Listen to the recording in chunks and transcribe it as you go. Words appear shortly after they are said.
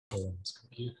Cool.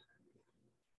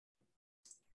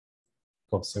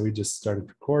 So we just started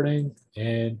recording,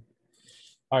 and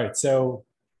all right. So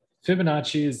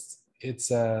Fibonacci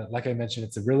it's like I mentioned,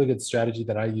 it's a really good strategy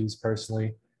that I use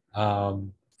personally,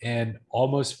 and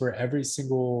almost for every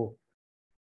single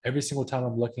time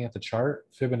I'm looking at the chart,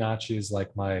 Fibonacci is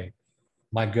like my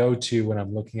go-to when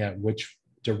I'm looking at which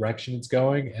direction it's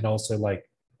going, and also like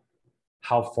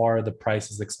how far the price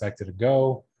is expected to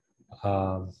go.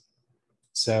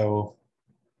 So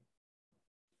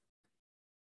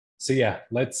yeah,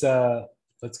 let's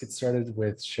get started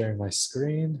with sharing my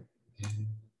screen. And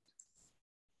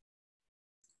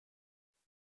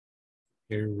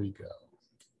here we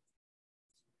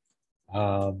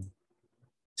go.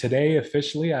 Today,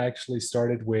 officially, I actually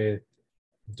started with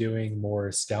doing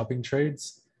more scalping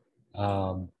trades.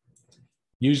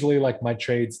 Usually, like my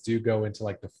trades do go into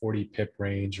like the 40 pip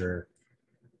range or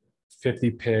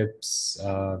 50 pips,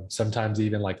 sometimes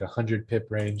even like 100 pip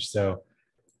range. So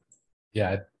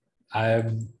yeah,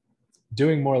 I'm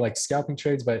doing more like scalping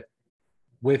trades, but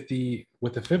with the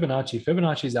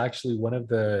Fibonacci is actually one of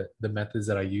the methods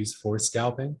that I use for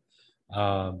scalping,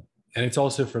 and it's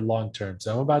also for long term.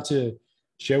 So I'm about to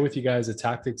share with you guys the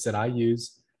tactics that I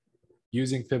use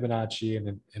using Fibonacci,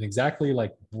 and exactly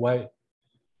like what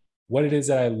it is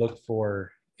that I look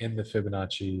for in the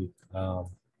Fibonacci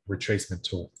retracement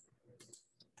tool.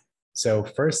 So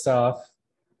first off,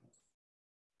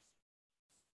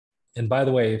 and by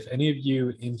the way, if any of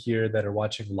you in here that are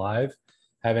watching live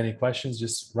have any questions,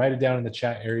 just write it down in the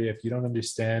chat area. If you don't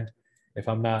understand, if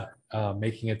I'm not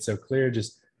making it so clear,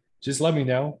 just let me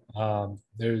know.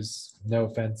 There's no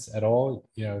offense at all.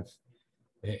 You know,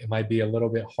 it might be a little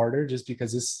bit harder just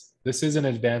because this is an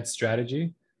advanced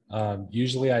strategy.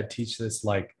 Usually I teach this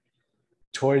like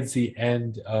towards the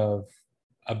end of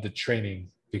the training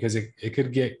because it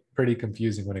could get pretty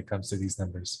confusing when it comes to these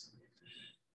numbers.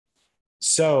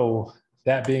 So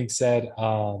that being said,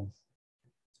 Fibonacci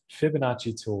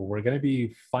tool, we're going to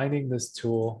be finding this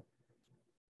tool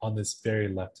on this very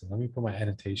left. And let me put my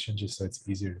annotation just so it's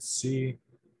easier to see.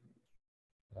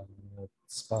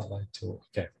 Spotlight tool.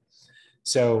 Okay.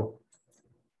 So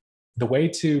the way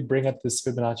to bring up this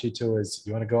Fibonacci tool is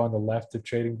you want to go on the left of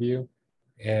trading view,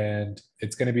 and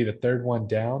it's going to be the third one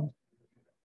down.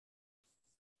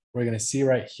 We're going to see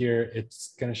right here,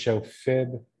 it's going to show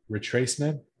fib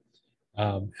retracement.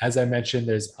 As I mentioned,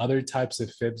 there's other types of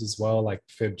fibs as well, like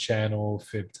fib channel,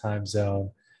 fib time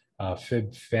zone,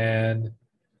 fib fan.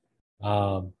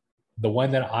 The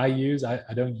one that I use, I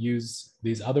don't use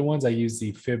these other ones. I use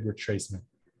the fib retracement.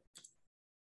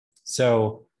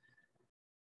 So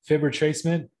fib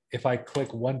retracement, if I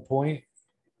click one point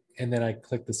and then I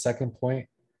click the second point,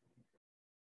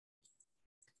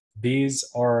 these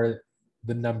are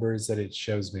the numbers that it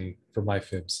shows me for my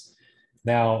fibs.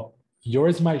 Now,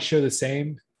 yours might show the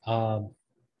same.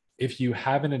 If you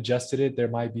haven't adjusted it, there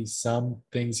might be some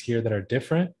things here that are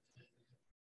different,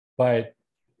 but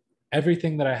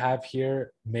everything that I have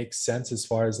here makes sense as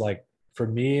far as like for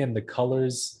me and the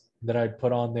colors that I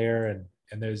put on there,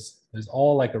 and there's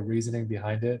all like a reasoning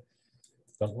behind it.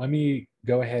 But let me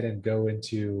go ahead and go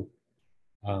into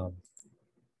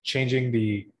changing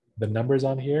the numbers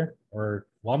on here, or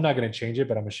well, I'm not going to change it,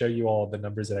 but I'm going to show you all the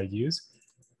numbers that I use.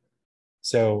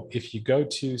 So if you go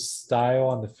to style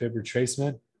on the fib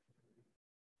retracement,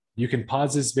 you can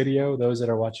pause this video. Those that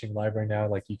are watching live right now,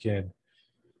 like you can,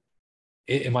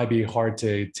 it might be hard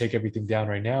to take everything down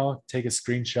right now. Take a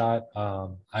screenshot.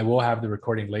 I will have the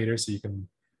recording later, so you can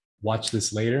watch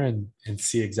this later and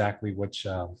see exactly which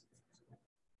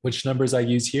numbers I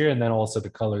use here, and then also the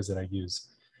colors that I use.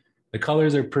 The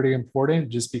colors are pretty important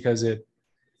just because it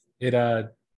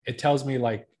tells me,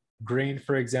 like green,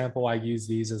 for example, I use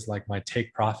these as like my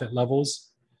take profit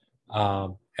levels.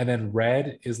 And then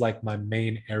red is like my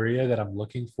main area that I'm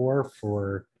looking for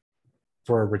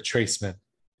a retracement.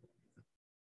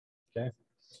 Okay.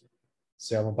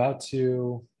 So I'm about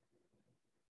to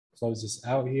close this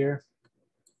out here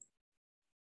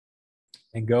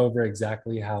and go over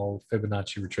exactly how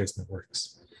Fibonacci retracement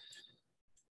works.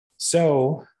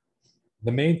 So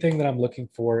the main thing that I'm looking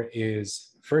for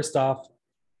is, first off,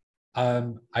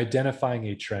 I'm identifying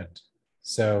a trend.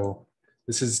 So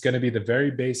this is going to be the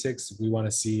very basics. We want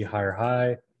to see higher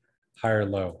high, higher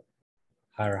low,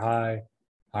 higher high,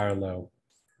 higher low.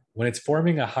 When it's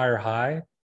forming a higher high,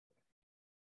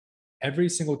 every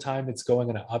single time it's going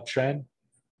in an uptrend,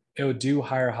 it will do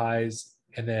higher highs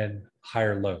and then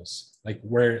higher lows. Like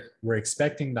we're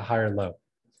expecting the higher low.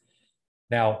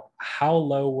 Now, how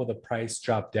low will the price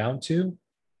drop down to?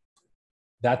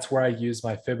 That's where I use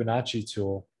my Fibonacci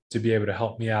tool to be able to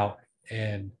help me out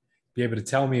and be able to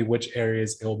tell me which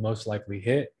areas it will most likely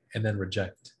hit and then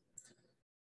reject.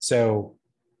 So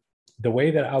the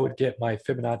way that I would get my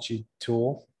Fibonacci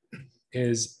tool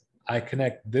is I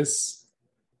connect this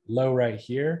low right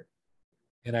here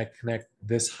and I connect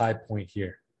this high point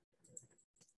here.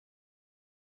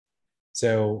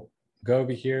 So go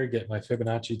over here, get my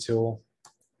Fibonacci tool,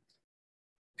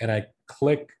 and I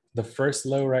click the first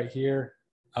low right here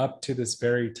up to this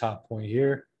very top point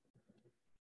here.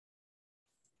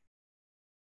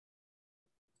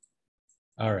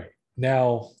 All right,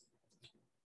 now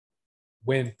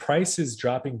when price is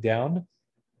dropping down,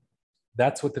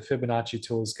 that's what the Fibonacci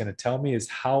tool is going to tell me is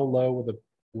how low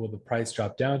will the price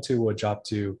drop down to? Will it drop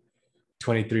to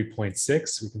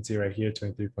 23.6? We can see right here,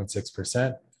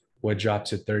 23.6%. Will it drop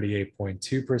to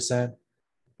 38.2%?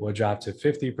 Will it drop to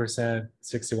 50%,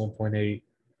 61.8,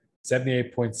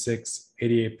 78.6,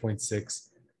 88.6,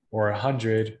 or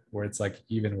 100, where it's like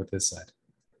even with this side.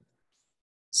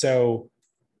 So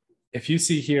if you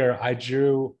see here, I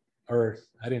drew, or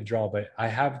I didn't draw, but I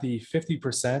have the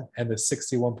 50% and the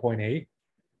 61.8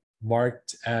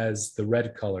 marked as the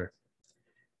red color.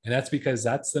 And that's because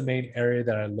that's the main area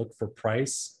that I look for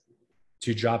price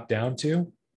to drop down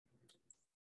to.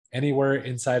 Anywhere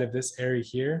inside of this area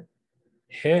here,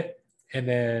 hit, and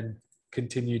then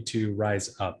continue to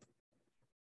rise up.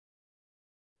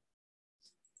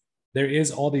 There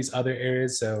is all these other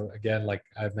areas. So again, like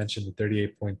I've mentioned, the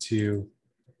 38.2,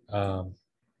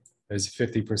 there's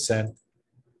 50%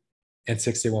 and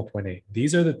 61.8.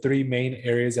 These are the three main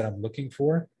areas that I'm looking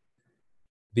for.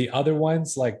 The other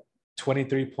ones like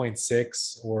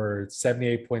 23.6 or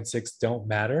 78.6 don't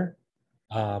matter,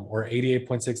 or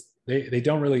 88.6, they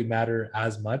don't really matter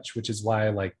as much, which is why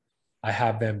like I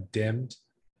have them dimmed,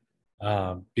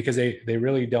 because they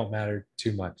really don't matter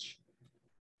too much.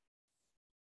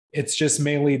 It's just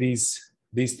mainly these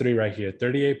three right here,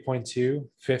 38.2,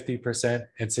 50%,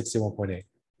 and 61.8.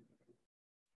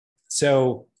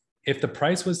 So if the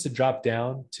price was to drop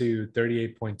down to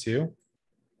 38.2,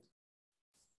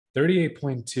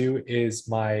 38.2 is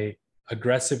my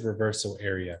aggressive reversal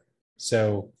area.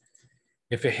 So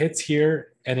if it hits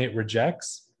here and it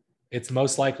rejects, it's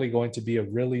most likely going to be a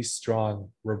really strong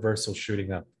reversal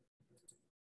shooting up.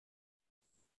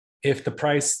 If the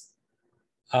price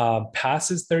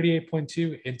passes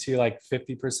 38.2 into like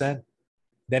 50%,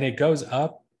 then it goes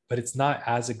up, but it's not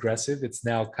as aggressive. It's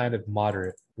now kind of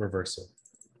moderate reversal.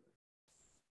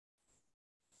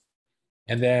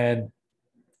 And then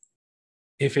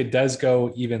if it does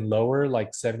go even lower,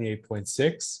 like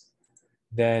 78.6,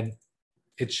 then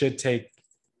it should take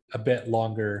a bit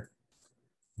longer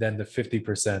than the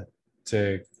 50%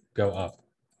 to go up.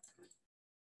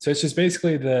 So it's just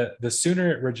basically the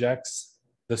sooner it rejects,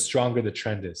 the stronger the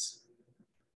trend is.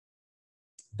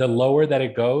 The lower that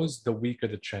it goes, the weaker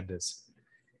the trend is.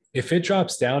 If it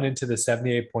drops down into the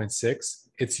 78.6,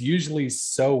 it's usually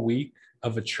so weak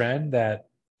of a trend that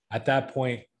at that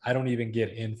point, I don't even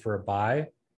get in for a buy.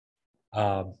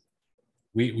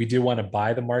 We do want to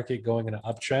buy the market going in an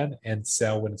uptrend and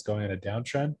sell when it's going in a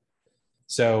downtrend.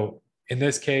 So in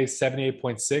this case,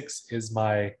 78.6 is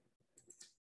my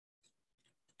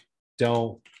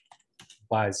don't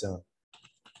buy zone.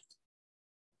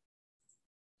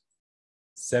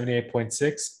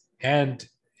 78.6 and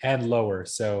lower.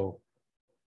 So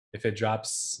if it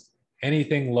drops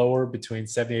anything lower between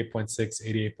 78.6,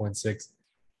 88.6,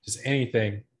 just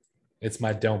anything, it's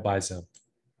my don't buy zone.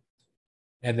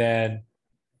 And then,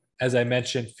 as I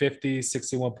mentioned, 50,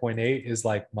 61.8 is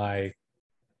like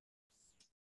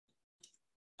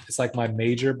it's like my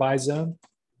major buy zone.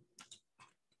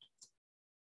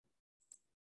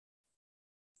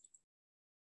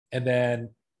 And then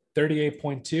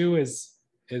 38.2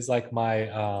 is like my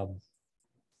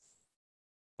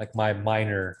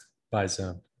minor buy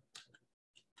zone.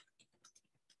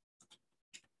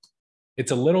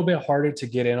 It's a little bit harder to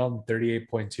get in on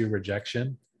 38.2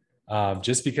 rejection,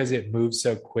 just because it moves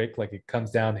so quick. Like it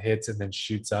comes down, hits, and then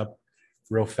shoots up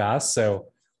real fast. So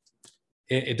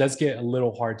it does get a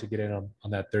little hard to get in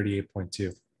on that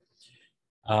 38.2.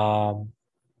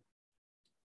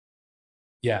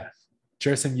 Yeah,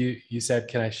 Jerson, you said,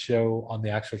 can I show on the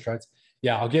actual charts?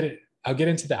 Yeah, I'll get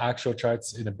into the actual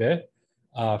charts in a bit.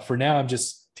 For now, I'm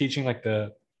just teaching like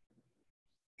the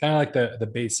kind of like the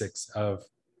basics of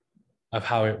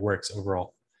how it works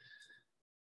overall.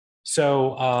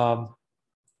 So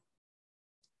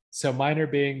so minor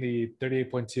being the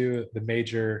 38.2, the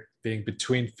major being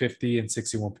between 50 and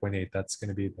 61.8. That's going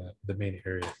to be the main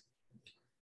area.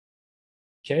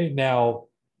 Okay, now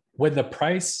when the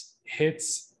price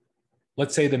hits,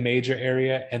 let's say the major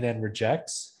area and then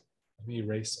rejects, let me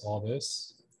erase all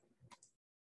this.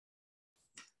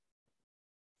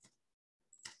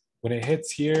 When it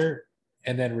hits here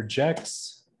and then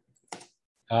rejects,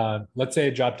 let's say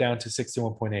it dropped down to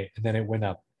 61.8 and then it went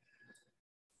up.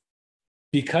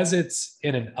 Because it's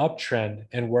in an uptrend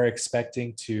and we're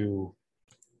expecting to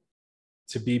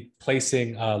be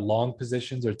placing long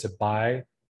positions or to buy,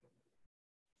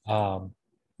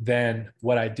 then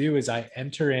what I do is I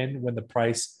enter in when the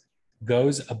price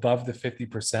goes above the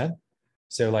 50%.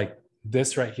 So like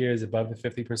this right here is above the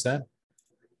 50%.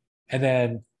 And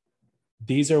then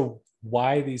these are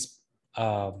why these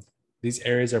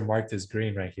areas are marked as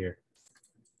green right here.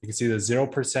 You can see the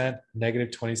 0%, negative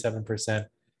 27%,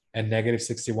 and negative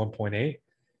 61.8.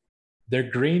 They're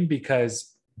green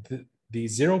because the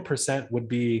 0% would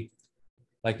be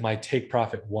like my take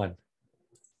profit 1.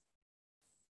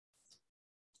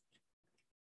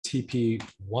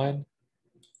 TP1.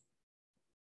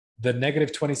 The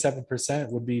negative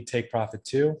 27% would be take profit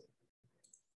 2.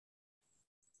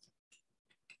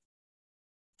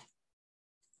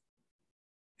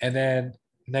 And then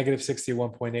negative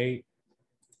 61.8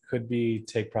 could be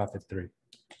take profit 3.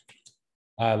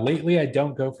 Lately, I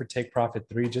don't go for take profit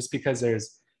 3 just because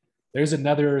there's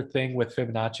another thing with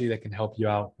Fibonacci that can help you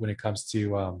out when it comes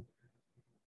to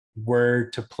where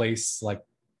to place like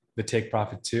the take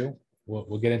profit 2.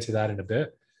 We'll get into that in a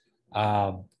bit.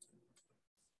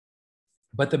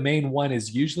 But the main one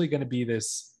is usually going to be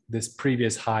this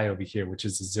previous high over here, which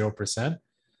is 0%.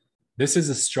 This is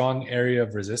a strong area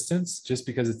of resistance just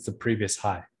because it's the previous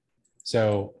high.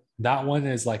 So that one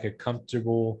is like a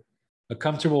comfortable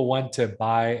one to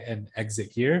buy and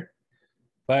exit here.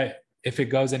 But if it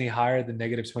goes any higher, the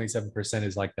negative 27%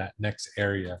 is like that next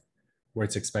area where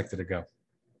it's expected to go.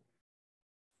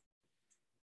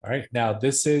 All right, now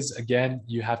this is, again,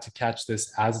 you have to catch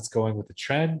this as it's going with the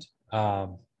trend.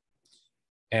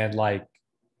 And like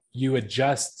you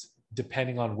adjust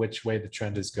depending on which way the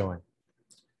trend is going.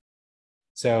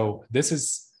 So this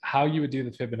is how you would do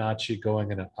the Fibonacci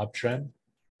going in an uptrend.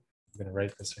 I'm going to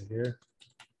write this right here.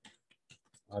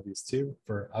 Obvious too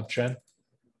for uptrend.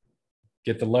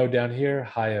 Get the low down here,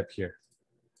 high up here.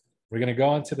 We're going to go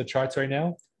on to the charts right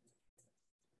now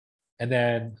and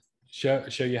then show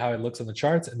you how it looks on the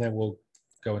charts, and then we'll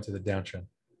go into the downtrend.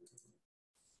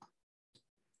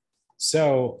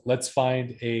 So let's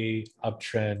find a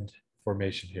uptrend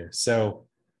formation here. So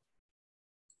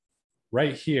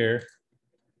right here,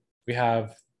 we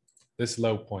have this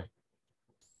low point.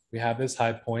 We have this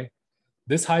high point.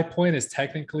 This high point is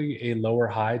technically a lower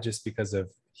high just because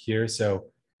of here. So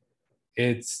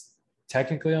it's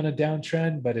technically on a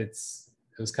downtrend, but it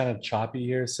was kind of choppy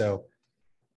here. So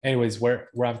anyways, where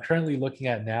I'm currently looking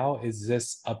at now is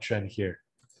this uptrend here.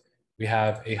 We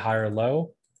have a higher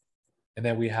low, and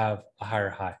then we have a higher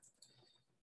high.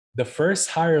 The first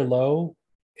higher low,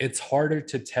 it's harder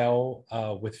to tell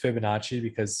with Fibonacci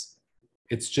because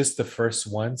it's just the first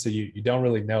one. So you don't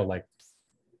really know, like,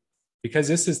 because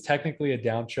this is technically a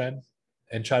downtrend,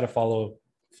 and try to follow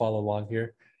along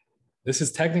here. This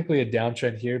is technically a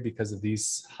downtrend here because of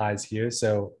these highs here.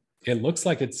 So it looks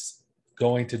like it's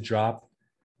going to drop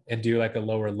and do like a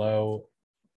lower low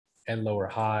and lower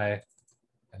high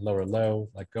and lower low,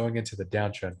 like going into the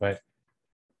downtrend. But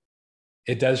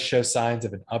it does show signs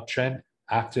of an uptrend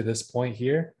after this point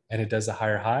here, and it does a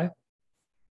higher high.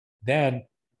 Then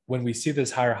when we see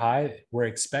this higher high, we're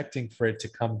expecting for it to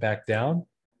come back down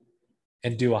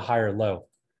and do a higher low.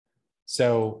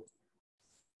 So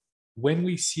when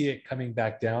we see it coming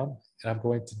back down, and I'm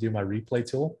going to do my replay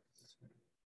tool,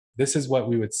 this is what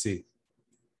we would see.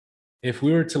 If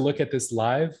we were to look at this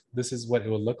live, this is what it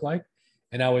would look like.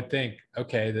 And I would think,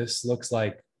 okay, this looks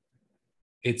like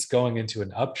it's going into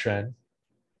an uptrend.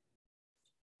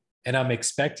 And I'm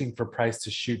expecting for price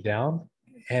to shoot down.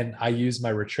 And I use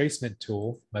my retracement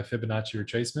tool, my Fibonacci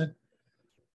retracement,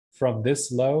 from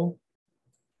this low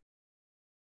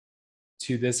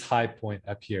to this high point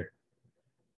up here.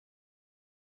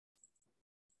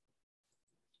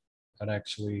 I'd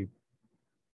actually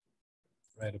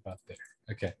right about there.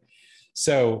 Okay.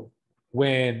 So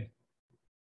when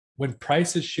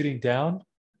price is shooting down,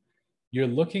 you're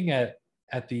looking at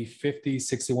the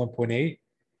 61.8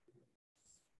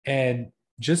 and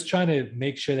just trying to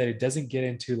make sure that it doesn't get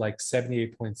into like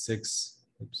 78.6,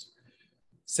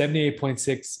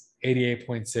 78.6,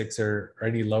 88.6 or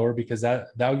any lower, because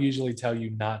that'll usually tell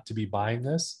you not to be buying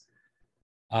this.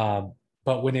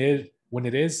 But when it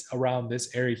is around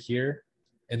this area here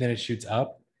and then it shoots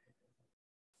up,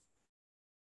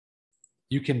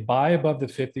 you can buy above the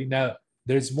 50. Now,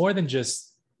 there's more than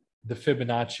just the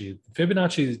Fibonacci.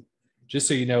 Fibonacci, just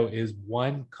so you know, is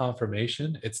one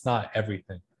confirmation. It's not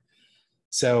everything.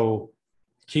 So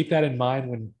keep that in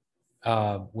mind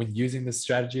when using this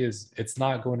strategy is it's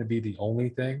not going to be the only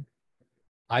thing.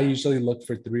 I usually look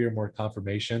for 3 or more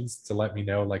confirmations to let me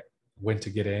know like when to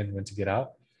get in, when to get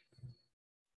out.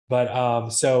 But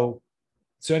so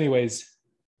anyways,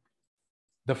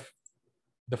 the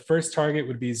the first target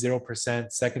would be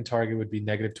 0%, second target would be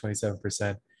negative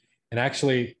 27%. And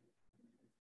actually,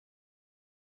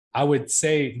 I would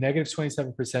say negative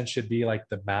 27% should be like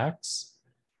the max,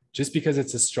 just because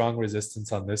it's a strong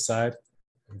resistance on this side.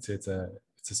 It's a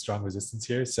strong resistance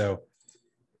here. So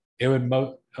it would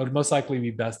most likely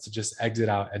be best to just exit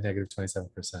out at negative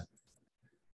 27%.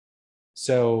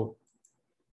 So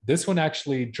this one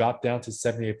actually dropped down to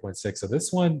 78.6. So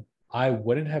this one I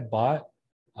wouldn't have bought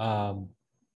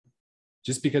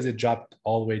just because it dropped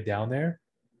all the way down there.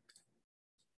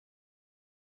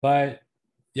 But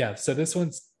yeah, so this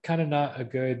one's kind of not a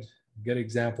good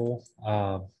example.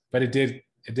 But it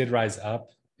did rise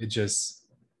up. It just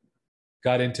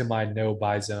got into my no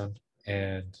buy zone.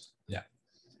 And yeah.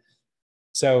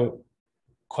 So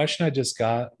question I just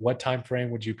got, what time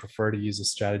frame would you prefer to use a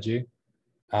strategy?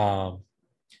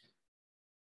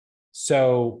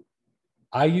 So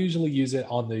I usually use it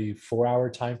on the 4-hour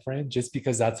time frame just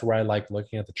because that's where I like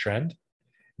looking at the trend.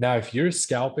 Now, if you're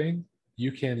scalping,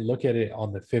 you can look at it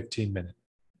on the 15-minute.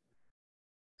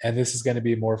 And this is going to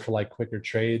be more for like quicker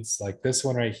trades. Like this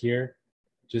one right here,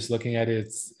 just looking at it,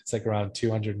 it's like around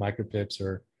 200 micropips,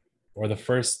 or the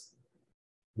first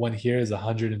one here is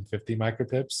 150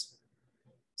 micropips.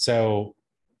 So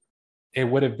it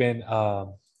would have been a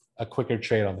quicker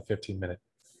trade on the 15-minute.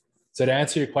 So to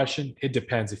answer your question, it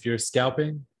depends if you're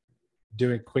scalping,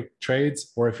 doing quick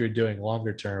trades, or if you're doing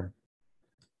longer term.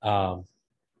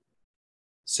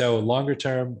 So longer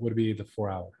term would be the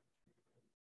 4-hour.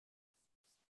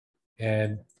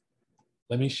 And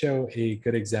let me show a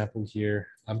good example here.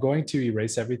 I'm going to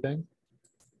erase everything.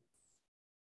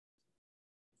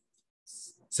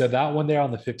 So that one there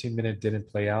on the 15-minute didn't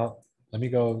play out. Let me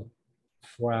go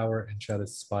 4-hour and try to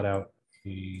spot out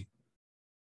a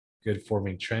good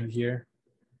forming trend here.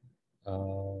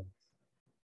 Okay,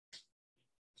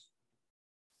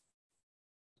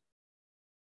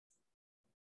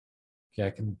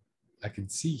 I can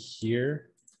see here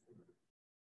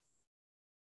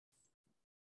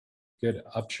good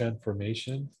uptrend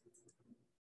formation.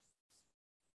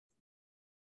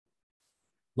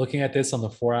 Looking at this on the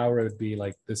 4-hour, it would be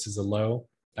like this is a low.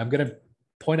 I'm gonna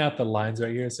point out the lines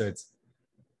right here. So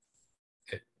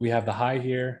we have the high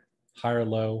here, higher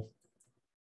low,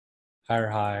 higher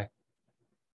high,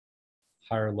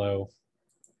 higher low,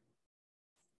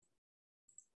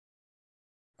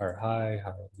 higher high,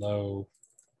 higher low.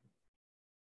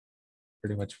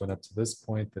 Pretty much went up to this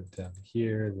point, then down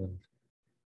here, then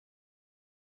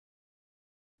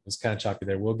it was kind of choppy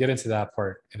there. We'll get into that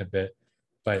part in a bit.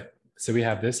 But so we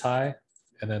have this high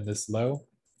and then this low.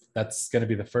 That's going to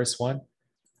be the first one.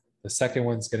 The second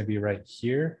one's going to be right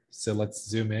here. So let's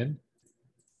zoom in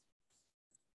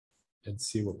and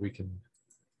see what we can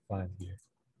find here.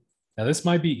 Now this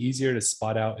might be easier to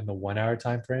spot out in the 1-hour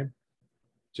time frame,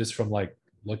 just from like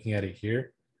looking at it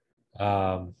here,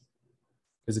 because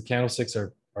the candlesticks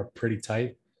are pretty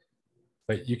tight.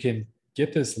 But you can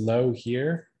get this low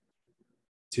here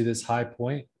to this high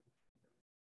point,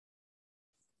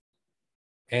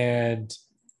 and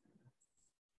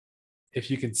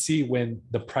if you can see when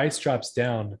the price drops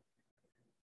down, I'm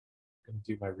going to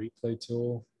do my replay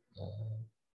tool.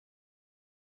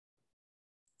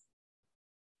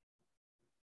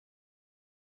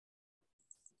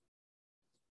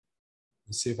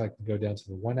 Let's see if I can go down to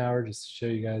the 1-hour just to show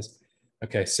you guys.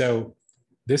 Okay, so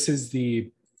this is the,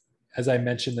 as I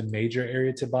mentioned, the major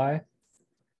area to buy.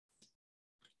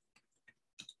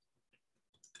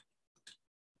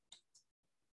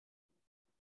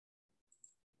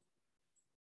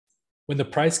 When the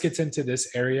price gets into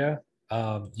this area,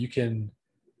 you can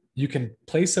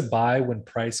place a buy when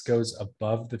price goes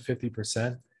above the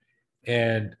 50%,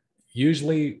 and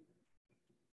usually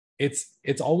it's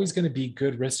always going to be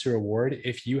good risk to reward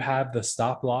if you have the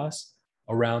stop loss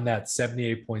around that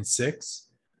 78.6.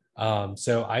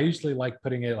 So I usually like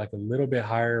putting it like a little bit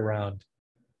higher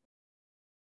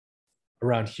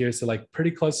around here, so like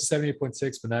pretty close to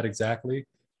 78.6, but not exactly.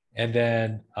 And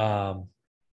then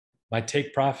my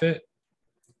take profit,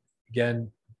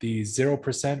 again, the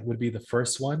 0% would be the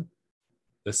first one.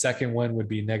 The second one would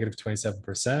be negative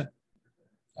 27%.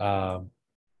 And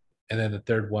then the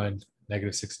third one,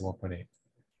 negative 61.8.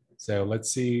 So let's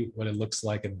see what it looks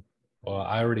like. And well,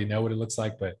 I already know what it looks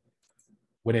like, but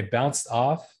when it bounced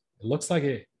off, it looks like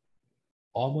it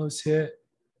almost hit,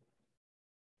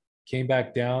 came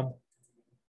back down,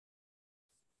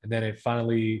 and then it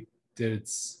finally did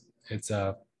its its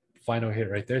final hit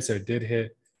right there. So it did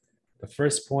hit the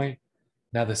first point.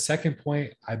 Now the second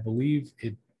point, I believe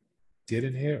it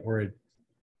didn't hit, or it,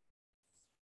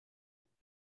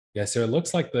 yeah, so it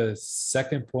looks like the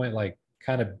second point like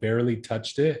kind of barely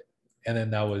touched it, and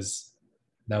then that was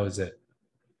it.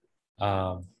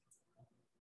 Um,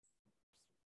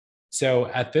 so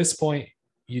at this point,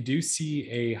 you do see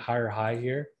a higher high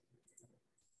here.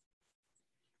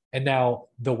 And now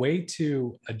the way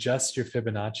to adjust your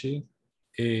Fibonacci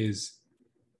is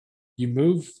you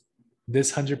move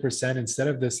this 100%, instead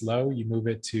of this low, you move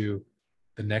it to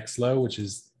the next low, which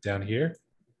is down here.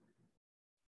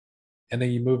 And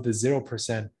then you move the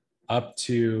 0% up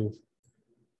to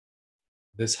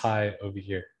this high over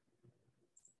here.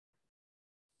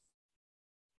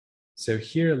 So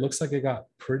here it looks like it got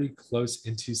pretty close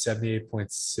into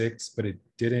 78.6, but it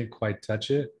didn't quite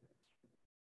touch it.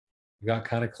 It got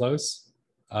kind of close.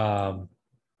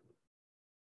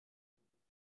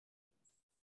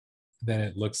 Then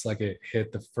it looks like it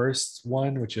hit the first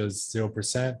one, which was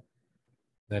 0%,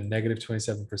 then negative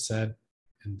 27%,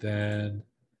 and then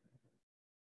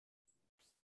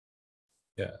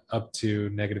yeah, up to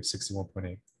negative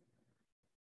 61.8.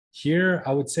 Here,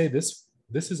 I would say this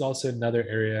is also another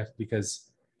area because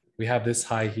we have this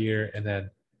high here, and then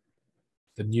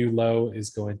the new low is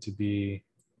going to be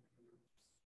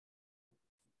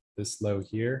this low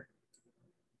here.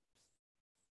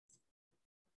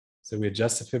 So we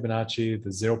adjust the Fibonacci, the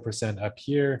 0% up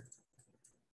here,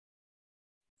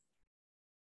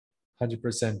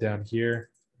 100% down here.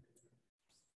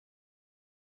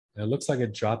 And it looks like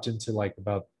it dropped into like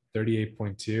about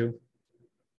 38.2.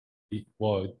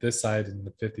 Well, this side and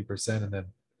the 50%, and then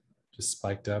just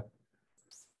spiked up.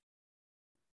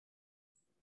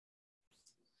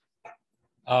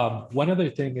 One other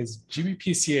thing is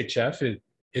GBP CHF,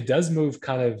 it does move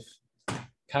kind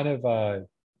of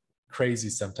crazy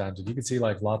sometimes. And you can see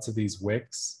like lots of these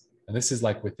wicks, and this is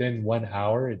like within 1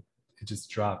 hour, it just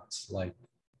dropped like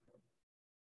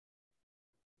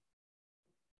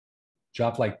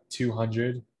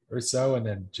 200 or so, and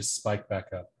then just spiked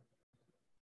back up.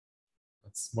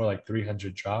 It's more like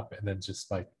 300 drop, and then just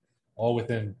spike all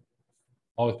within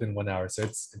 1 hour. So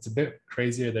it's a bit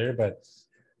crazier there, but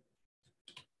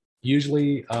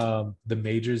usually the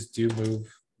majors do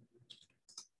move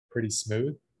pretty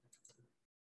smooth.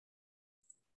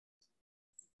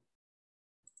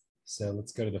 So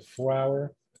let's go to the 4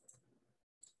 hour.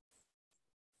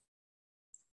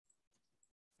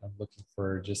 I'm looking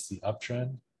for just the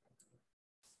uptrend.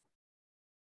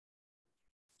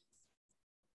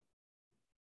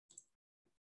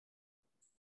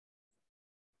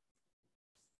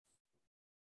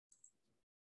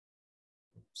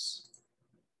 Oops.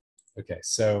 Okay,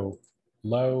 so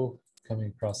low coming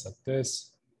across like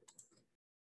this.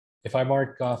 If I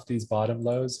mark off these bottom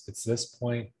lows, it's this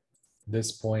point,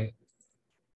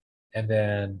 and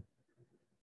then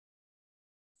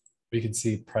we can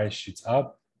see price shoots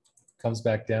up, comes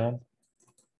back down.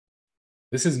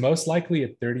 This is most likely a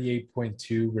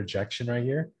 38.2 rejection right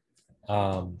here.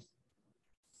 So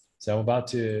I'm about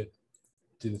to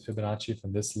do the Fibonacci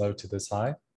from this low to this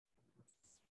high.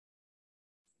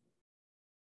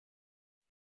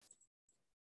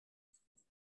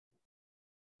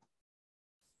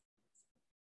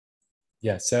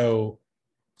 Yeah, so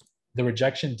the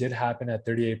rejection did happen at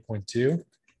 38.2.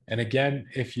 And again,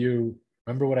 if you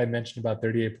remember what I mentioned about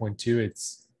 38.2,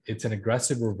 it's an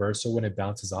aggressive reversal when it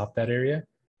bounces off that area.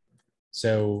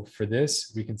 So for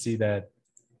this, we can see that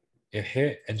it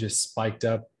hit and just spiked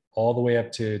up all the way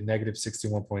up to negative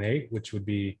 61.8, which would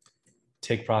be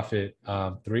take profit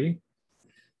 3.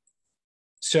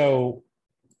 So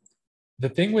the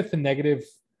thing with the negative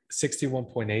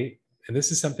 61.8, and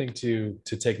this is something to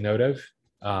take note of,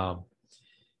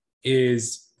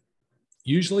 is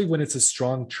usually when it's a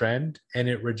strong trend and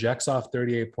it rejects off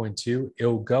 38.2,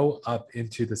 it'll go up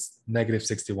into this negative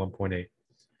 61.8.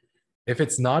 If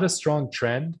it's not a strong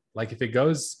trend, like if it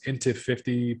goes into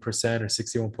 50% or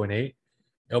 61.8,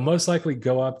 it'll most likely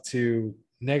go up to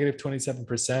negative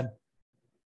 27%.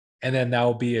 And then that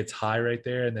will be its high right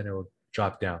there, and then it will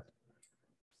drop down.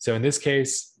 So in this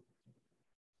case,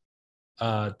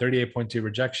 38.2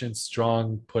 rejection,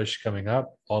 strong push coming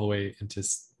up all the way into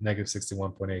negative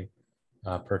 61.8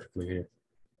 perfectly here.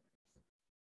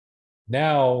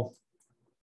 Now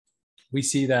we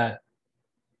see that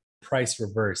price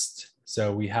reversed.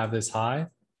 So we have this high.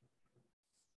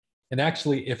 And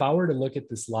actually, if I were to look at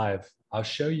this live, I'll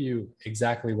show you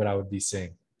exactly what I would be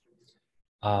seeing.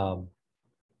 So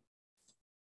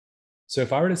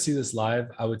if I were to see this live,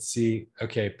 I would see,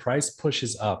 okay, price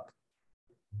pushes up.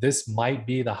 This might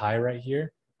be the high right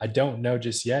here. I don't know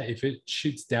just yet. If it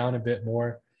shoots down a bit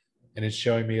more and it's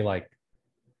showing me like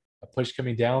a push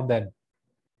coming down, then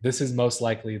this is most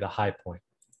likely the high point.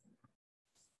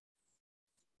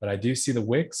 But I do see the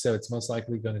wick, so it's most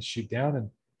likely going to shoot down.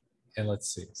 And let's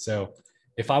see. So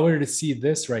if I were to see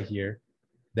this right here,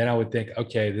 then I would think,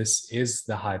 okay, this is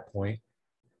the high point.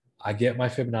 I get my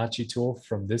Fibonacci tool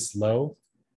from this low,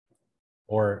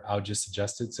 or I'll just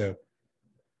adjust it. So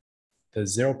the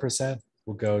 0%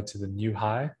 will go to the new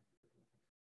high.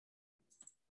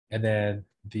 And then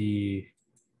the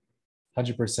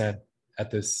 100%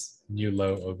 at this new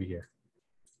low over here.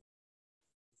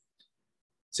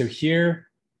 So here,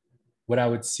 what I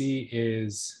would see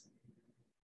is,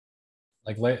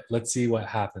 like, let's see what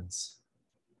happens.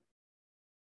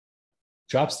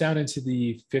 Drops down into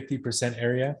the 50%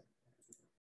 area.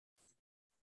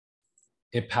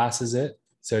 It passes it,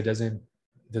 so it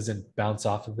doesn't bounce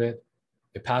off of it.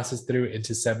 It passes through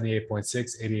into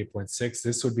 78.6, 88.6.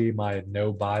 This would be my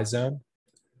no buy zone.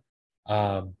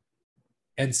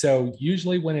 And so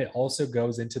usually when it also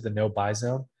goes into the no buy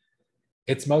zone,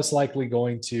 it's most likely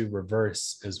going to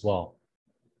reverse as well.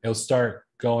 It'll start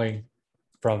going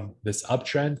from this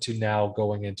uptrend to now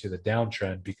going into the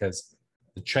downtrend because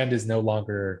the trend is no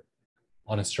longer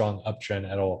on a strong uptrend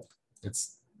at all.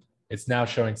 It's now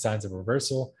showing signs of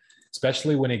reversal,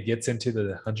 especially when it gets into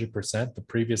the 100%, the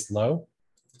previous low.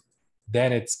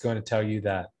 Then it's going to tell you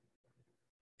that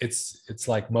it's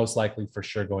like most likely for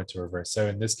sure going to reverse. So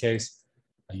in this case,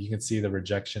 you can see the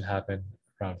rejection happen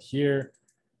around here,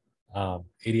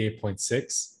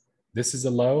 88.6. This is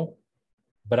a low,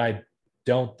 but I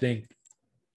don't think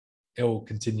it will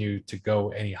continue to go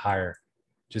any higher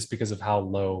just because of how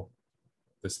low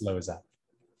this low is at.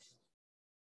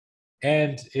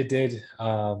 And it did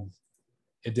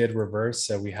reverse.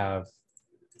 So we have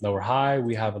lower high,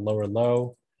 we have a lower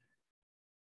low.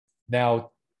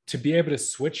 Now, to be able to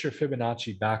switch your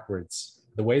Fibonacci backwards,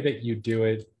 the way that you do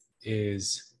it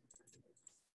is,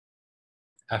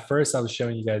 at first I was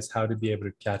showing you guys how to be able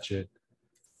to catch it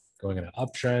going in an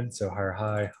uptrend. So higher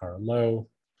high, higher low,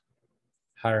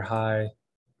 higher high.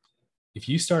 If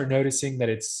you start noticing that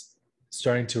it's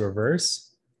starting to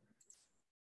reverse,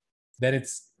 then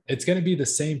it's going to be the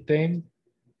same thing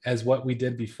as what we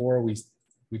did before.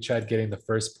 We tried getting the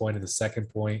first point and the second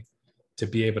point to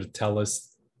be able to tell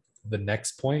us the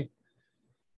next point.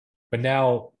 But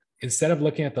now, instead of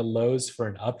looking at the lows for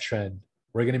an uptrend,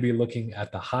 we're going to be looking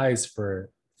at the highs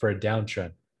for a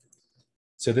downtrend.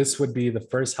 So this would be the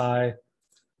first high.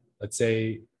 Let's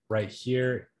say right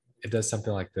here, it does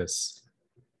something like this,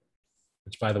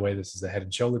 which, by the way, this is a head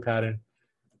and shoulder pattern.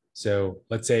 So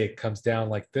let's say it comes down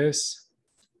like this.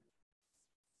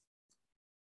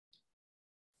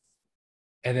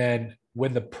 And then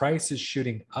when the price is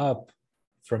shooting up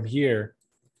from here,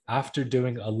 after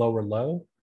doing a lower low,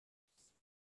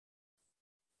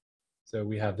 so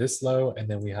we have this low and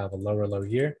then we have a lower low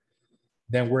here,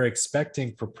 then we're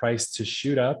expecting for price to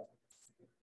shoot up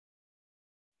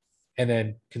and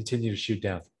then continue to shoot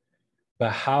down.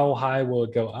 But how high will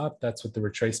it go up? That's what the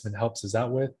retracement helps us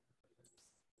out with.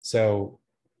 So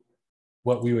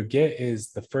what we would get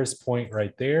is the first point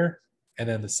right there and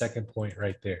then the second point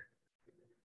right there.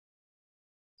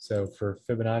 So for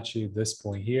Fibonacci, this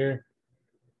point here,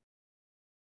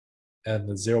 and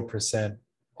the 0%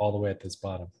 all the way at this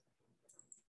bottom.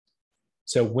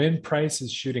 So when price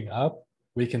is shooting up,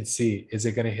 we can see, is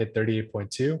it going to hit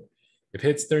 38.2? If it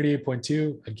hits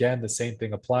 38.2, again, the same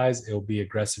thing applies. It will be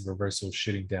aggressive reversal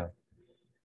shooting down.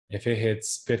 If it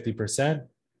hits 50%,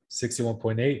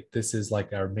 61.8, this is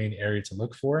like our main area to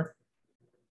look for.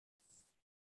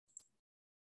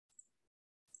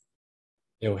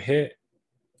 It'll hit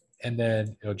and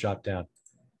then it'll drop down.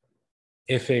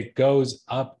 If it goes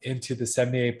up into the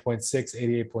 78.6,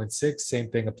 88.6, same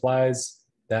thing applies.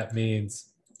 That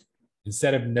means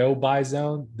instead of no buy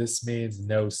zone, this means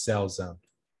no sell zone.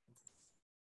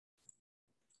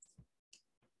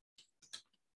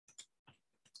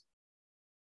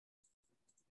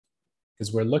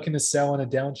 Because we're looking to sell on a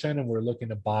downtrend and we're looking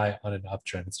to buy on an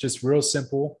uptrend. It's just real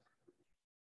simple.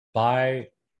 Buy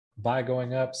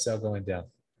going up, sell going down.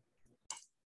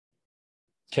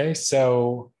 Okay,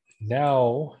 so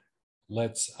now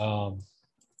let's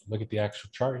look at the actual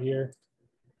chart here.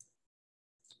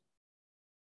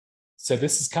 So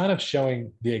this is kind of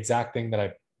showing the exact thing that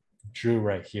I drew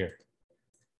right here.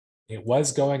 It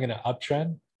was going in an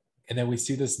uptrend, and then we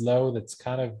see this low that's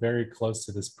kind of very close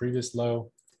to this previous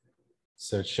low.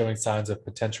 So it's showing signs of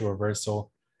potential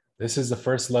reversal. This is the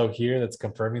first low here that's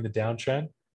confirming the downtrend.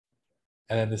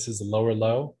 And then this is the lower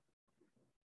low.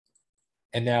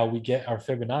 And now we get our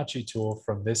Fibonacci tool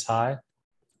from this high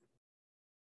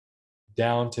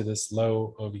down to this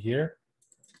low over here,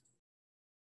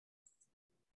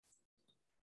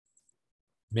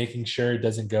 making sure it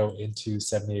doesn't go into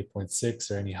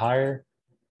 78.6 or any higher.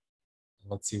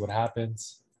 Let's see what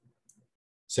happens.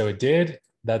 So it did.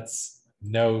 That's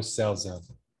no sell zone.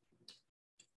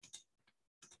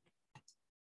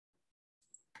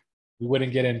 We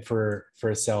wouldn't get in for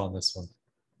a sell on this one.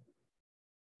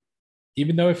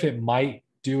 Even though if it might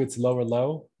do its lower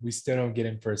low, we still don't get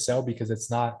in for a sell because it's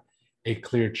not a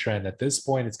clear trend. At this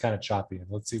point, it's kind of choppy. And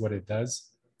let's see what it does.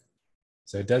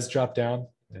 So it does drop down.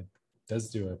 It does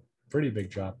do a pretty big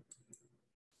drop.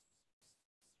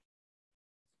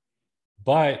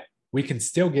 But we can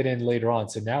still get in later on.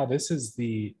 So now this is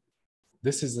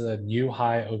a new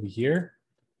high over here.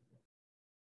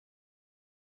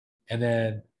 And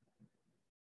then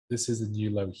this is a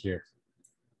new low here.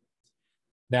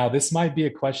 Now, this might be a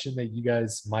question that you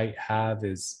guys might have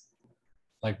is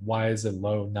like, why is a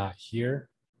low not here?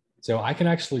 So I can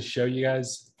actually show you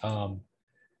guys.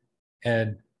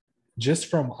 And just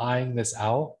from eyeing this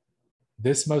out,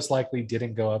 this most likely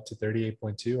didn't go up to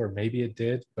 38.2, or maybe it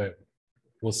did, but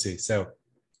we'll see. So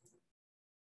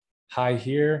high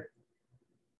here,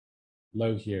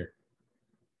 low here.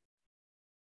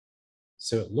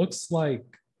 So it looks like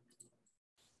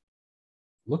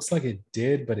it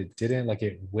did, but it didn't. Like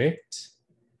it wicked.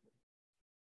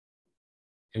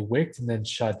 It wicked and then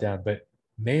shot down, but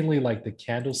mainly like the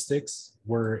candlesticks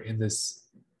were in this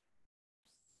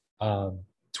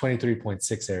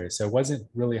 23.6 area. So it wasn't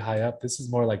really high up. This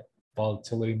is more like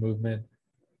volatility movement.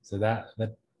 So that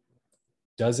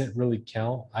doesn't really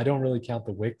count. I don't really count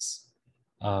the wicks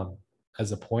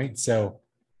as a point. So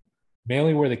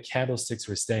mainly where the candlesticks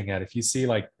were staying at. If you see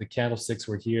like the candlesticks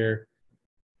were here,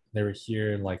 they were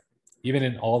here, and like even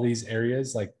in all these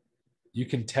areas, like you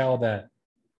can tell that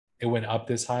it went up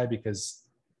this high because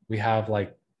we have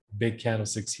like big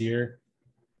candlesticks here.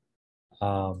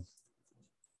 So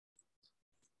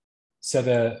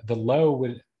the low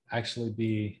would actually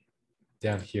be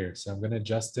down here. So I'm going to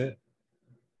adjust it.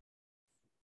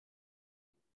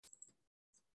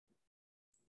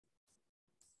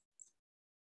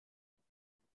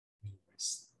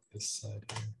 This side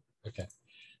here. Okay.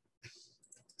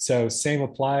 So same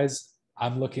applies.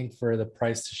 I'm looking for the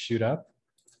price to shoot up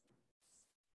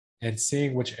and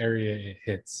seeing which area it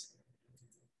hits.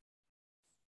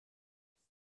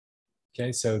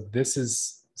 Okay, so this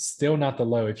is still not the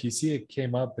low. If you see it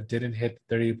came up but didn't hit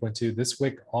 38.2, this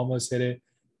wick almost hit it.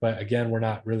 But again, we're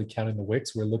not really counting the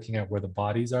wicks. We're looking at where the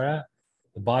bodies are at.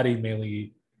 The body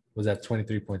mainly was at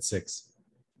 23.6.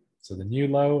 So the new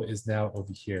low is now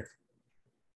over here.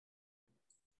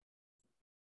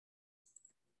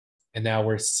 And now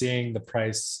we're seeing the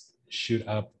price shoot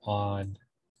up on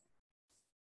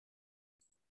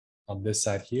this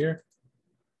side here.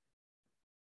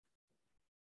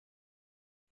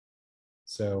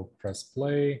 So press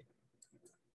play.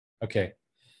 Okay,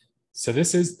 so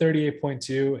this is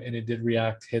 38.2 and it did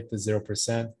react, hit the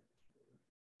 0%,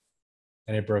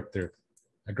 and it broke through.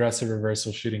 Aggressive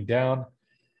reversal shooting down.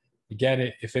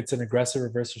 Again, if it's an aggressive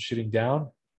reversal shooting down,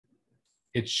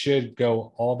 it should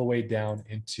go all the way down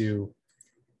into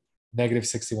negative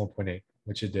 61.8,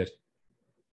 which it did.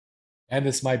 And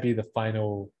this might be the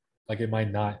final, like it might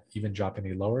not even drop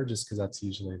any lower just because that's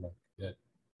usually like it.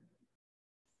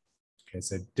 Okay,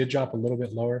 so it did drop a little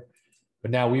bit lower,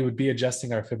 but now we would be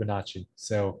adjusting our Fibonacci.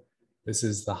 So this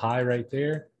is the high right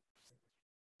there.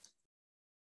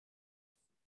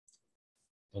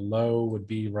 The low would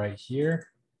be right here.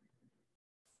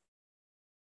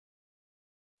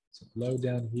 So low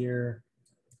down here,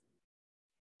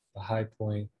 the high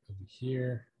point over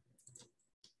here.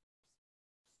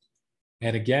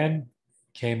 And again,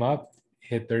 came up,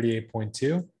 hit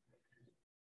 38.2.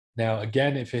 Now,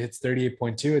 again, if it hits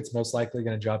 38.2, it's most likely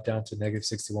going to drop down to negative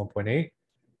 61.8.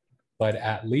 But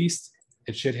at least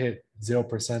it should hit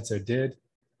 0%. So it did.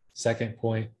 Second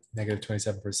point, negative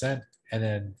 27%, and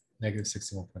then negative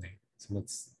 61.8. So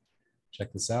let's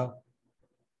check this out.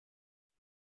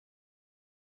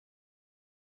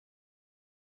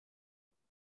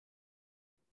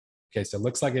 Okay, so it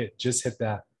looks like it just hit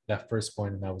that first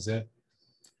point and that was it.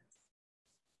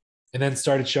 And then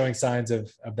started showing signs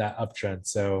of that uptrend.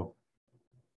 So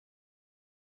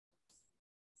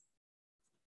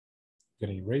I'm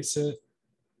going to erase it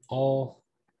all.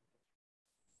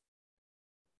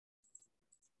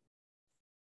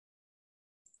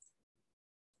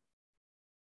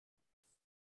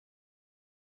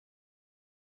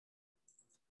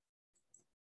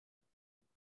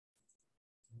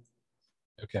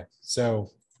 Okay, so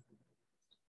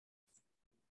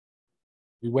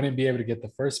we wouldn't be able to get the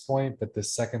first point, but the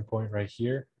second point right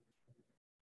here,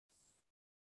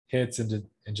 hits and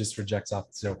just rejects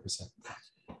off 0%.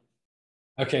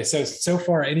 Okay, so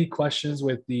far, any questions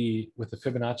with the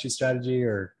Fibonacci strategy,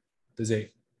 or does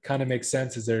it kind of make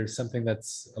sense? Is there something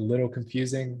that's a little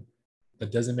confusing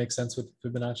that doesn't make sense with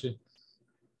Fibonacci?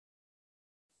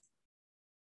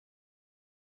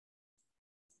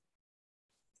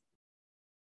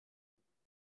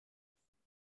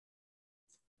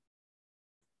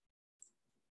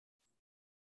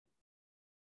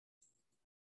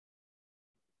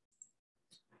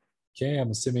 Okay,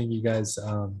 I'm assuming you guys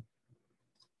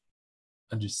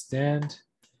understand.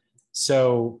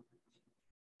 So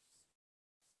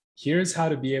here's how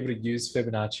to be able to use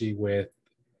Fibonacci with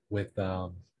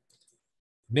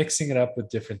mixing it up with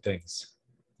different things.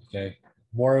 Okay,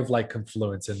 more of like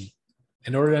confluence. And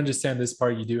in order to understand this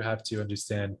part, you do have to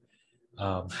understand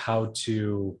how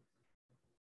to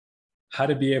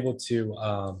be able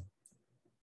to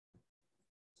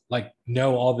like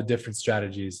know all the different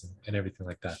strategies and everything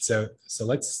like that. So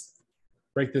let's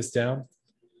break this down.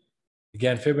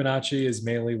 Again, Fibonacci is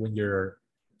mainly when you're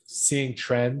seeing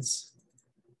trends.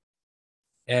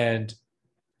 And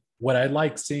what I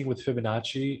like seeing with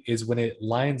Fibonacci is when it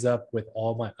lines up with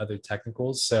all my other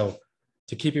technicals. So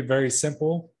to keep it very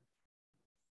simple,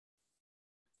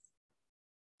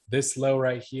 this low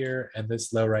right here and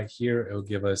this low right here, it will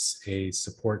give us a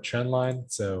support trend line.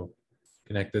 So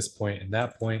connect this point and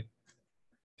that point.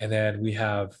 And then we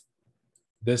have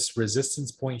this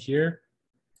resistance point here,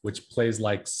 which plays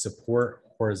like support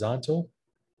horizontal.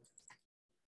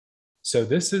 So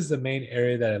this is the main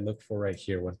area that I look for right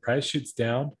here. When price shoots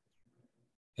down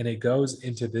and it goes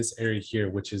into this area here,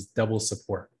 which is double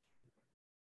support.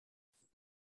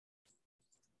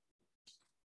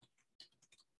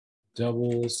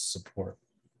 Double support.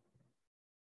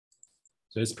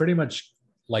 So it's pretty much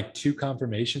like two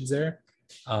confirmations there.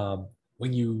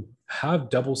 When you have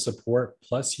double support,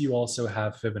 plus you also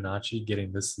have Fibonacci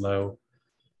getting this low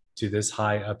to this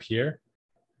high up here.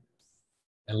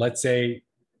 And let's say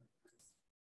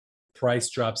price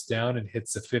drops down and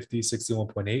hits the 50,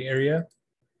 61.8 area.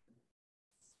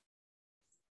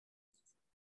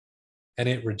 And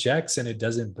it rejects and it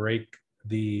doesn't break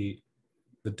the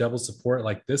double support.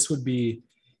 Like this would be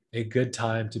a good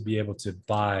time to be able to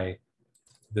buy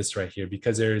this right here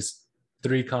because there's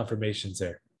three confirmations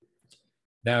there.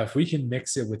 Now, if we can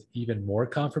mix it with even more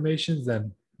confirmations,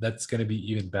 then that's going to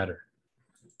be even better.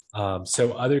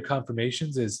 So other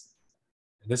confirmations is,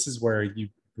 this is where you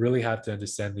really have to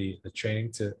understand the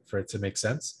training for it to make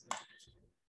sense.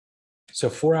 So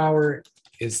 4 hour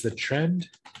is the trend.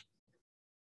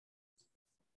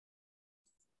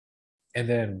 And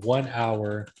then 1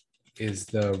 hour is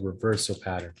the reversal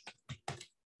pattern.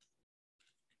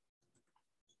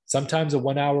 Sometimes a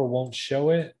 1 hour won't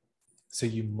show it. So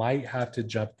you might have to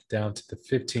jump down to the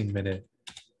 15-minute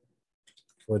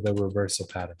for the reversal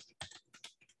pattern.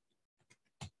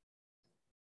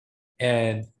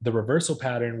 And the reversal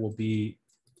pattern will be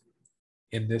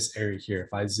in this area here.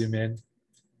 If I zoom in,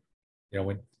 you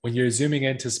know, when you're zooming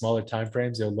into smaller time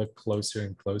frames, it'll look closer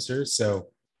and closer. So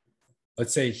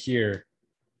let's say here,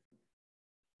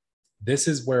 this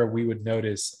is where we would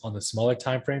notice on the smaller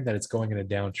time frame that it's going in a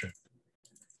downtrend,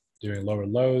 doing lower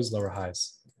lows, lower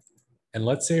highs. And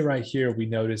let's say right here, we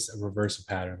notice a reversal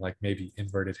pattern, like maybe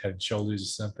inverted head and shoulders or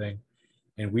something.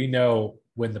 And we know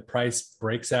when the price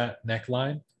breaks that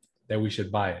neckline that we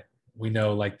should buy it. We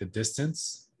know like the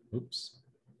distance, oops.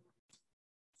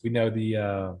 We know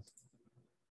the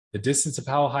distance of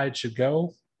how high it should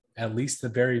go, at least the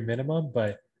very minimum,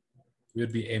 but we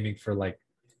would be aiming for like,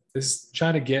 this is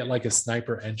trying to get like a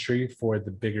sniper entry for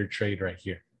the bigger trade right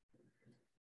here.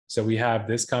 So we have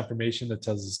this confirmation that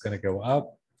tells us it's going to go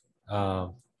up.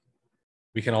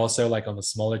 We can also, like on the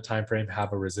smaller time frame,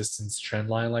 have a resistance trend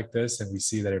line like this, and we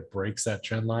see that it breaks that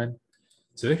trend line.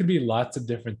 So there could be lots of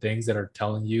different things that are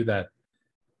telling you that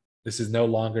this is no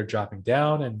longer dropping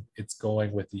down and it's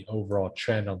going with the overall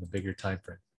trend on the bigger time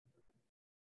frame.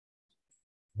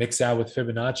 Mix that with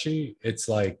Fibonacci, it's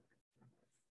like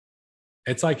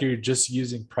you're just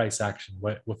using price action.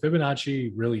 What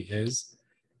Fibonacci really is,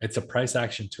 it's a price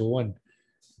action tool. And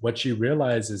what you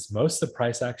realize is most of the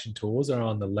price action tools are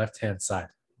on the left-hand side.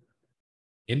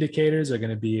 Indicators are going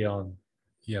to be on,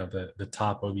 you know, the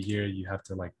top over here. You have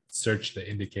to like search the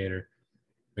indicator.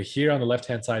 But here on the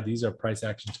left-hand side, these are price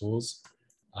action tools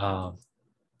for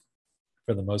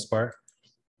the most part.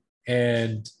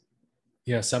 And,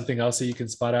 you know, something else that you can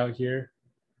spot out here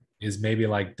is maybe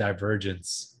like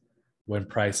divergence when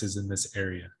price is in this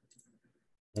area.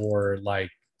 Or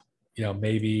like, you know,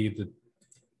 maybe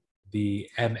the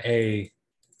MA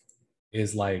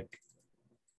is like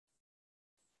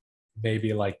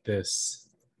maybe like this,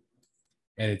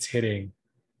 and it's hitting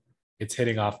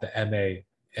off the MA,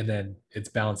 and then it's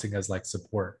bouncing as like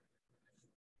support.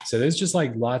 So there's just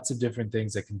like lots of different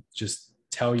things that can just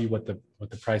tell you what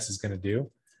the price is going to do.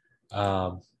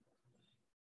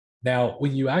 Now,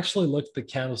 when you actually look at the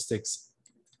candlesticks,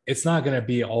 it's not going to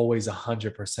be always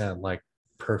 100% like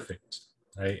perfect,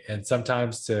 right? And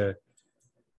sometimes to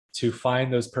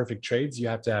find those perfect trades, you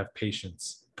have to have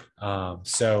patience.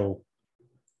 So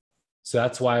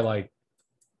that's why, like,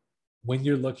 when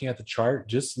you're looking at the chart,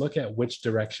 just look at which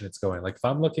direction it's going. Like if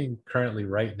I'm looking currently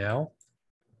right now,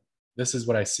 this is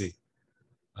what I see.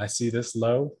 I see this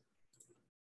low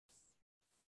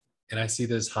and I see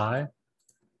this high.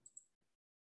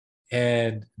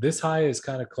 And this high is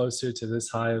kind of closer to this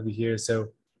high over here. So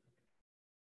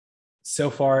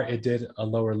far it did a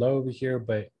lower low over here,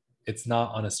 but it's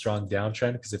not on a strong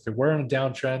downtrend, because if it were on a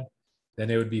downtrend, then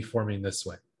it would be forming this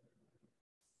way.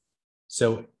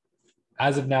 So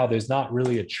as of now, there's not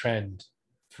really a trend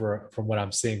from what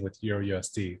I'm seeing with Euro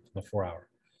USD, the 4 hour,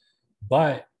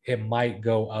 but it might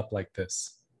go up like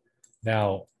this.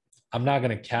 Now, I'm not going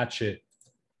to catch it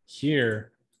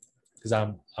here because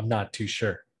I'm not too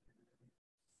sure,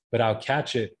 but I'll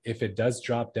catch it if it does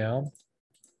drop down,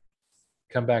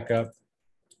 come back up,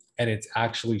 and it's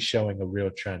actually showing a real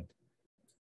trend.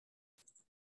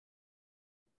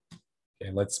 Okay,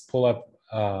 let's pull up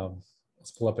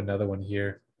another one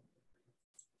here.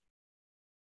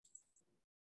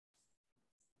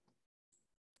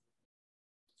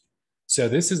 So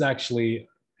this is actually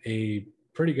a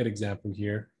pretty good example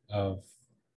here of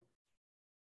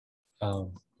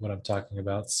what I'm talking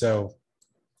about. So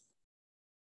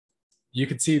you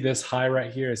can see this high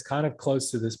right here is kind of close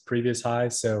to this previous high.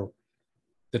 So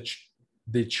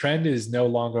the trend is no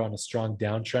longer on a strong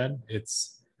downtrend.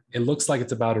 It looks like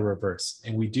it's about to reverse.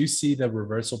 And we do see the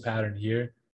reversal pattern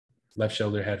here, left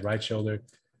shoulder, head, right shoulder.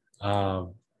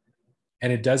 And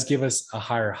it does give us a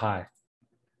higher high.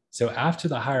 So after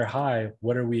the higher high,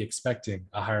 what are we expecting?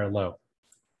 A higher low.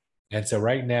 And so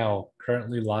right now,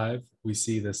 currently live, we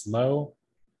see this low,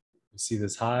 we see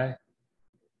this high,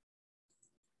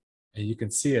 and you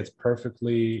can see it's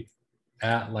perfectly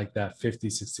at like that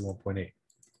 5061.8.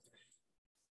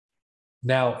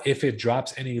 Now, if it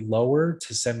drops any lower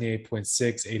to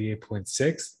 78.6,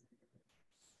 88.6,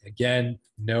 again,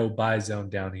 no buy zone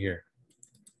down here.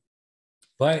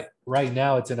 But right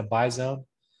now it's in a buy zone.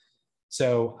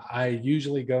 So I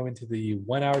usually go into the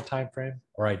 1 hour time frame,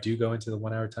 or I do go into the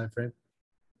 1 hour time frame.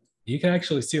 You can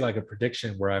actually see like a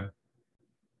prediction where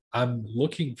I'm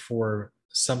looking for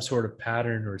some sort of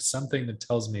pattern or something that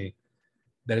tells me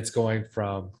that it's going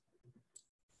from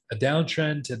a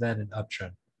downtrend to then an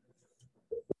uptrend.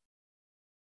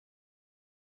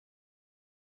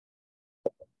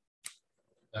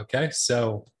 Okay,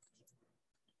 so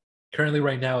currently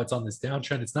right now it's on this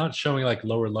downtrend. It's not showing like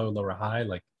lower low, lower high.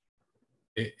 Like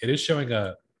it is showing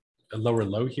a lower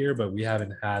low here, but we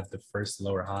haven't had the first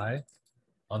lower high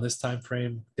on this time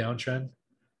frame downtrend.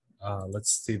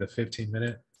 Let's see the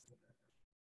 15-minute.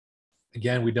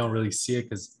 Again, we don't really see it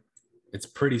because it's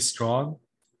pretty strong.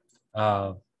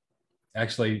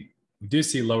 Actually, we do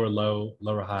see lower low,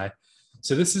 lower high.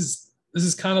 So this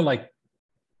is kind of like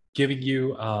giving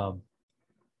you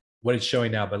what it's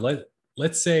showing now. But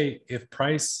let's say if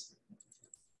price,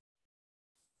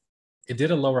 it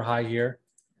did a lower high here.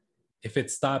 If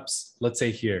it stops, let's say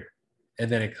here,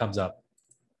 and then it comes up.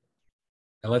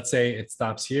 And let's say it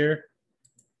stops here,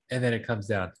 and then it comes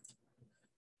down.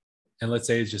 And let's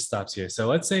say it just stops here. So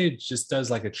let's say it just does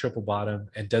like a triple bottom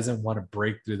and doesn't want to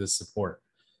break through the support.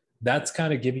 That's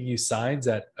kind of giving you signs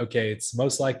that, okay, it's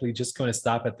most likely just going to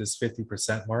stop at this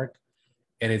 50% mark,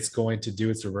 and it's going to do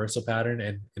its reversal pattern.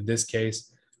 And in this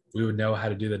case, we would know how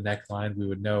to do the neckline. We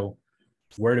would know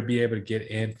where to be able to get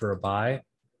in for a buy.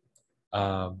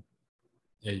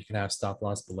 Yeah, you can have stop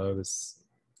loss below this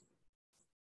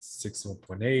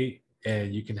 61.8,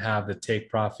 and you can have the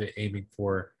take profit aiming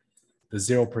for the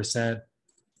 0%,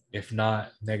 if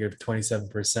not negative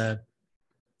 27%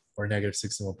 or negative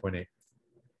 61.8.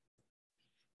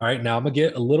 All right, now I'm gonna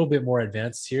get a little bit more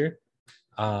advanced here.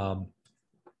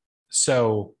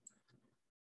 So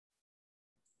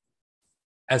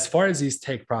as far as these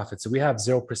take profits, so we have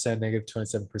 0%, negative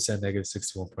 27%, negative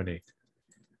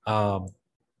 61.8.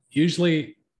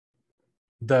 Usually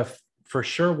the for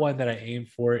sure one that I aim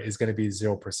for is going to be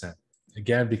 0%.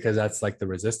 Again, because that's like the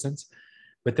resistance.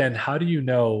 But then how do you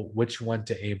know which one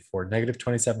to aim for? Negative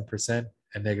 27%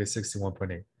 and negative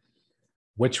 61.8.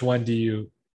 Which one do you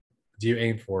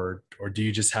aim for, or do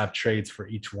you just have trades for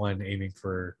each one aiming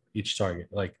for each target?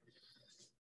 Like,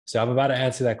 so I'm about to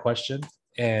answer that question.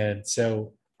 And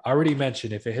so I already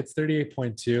mentioned if it hits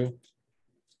 38.2,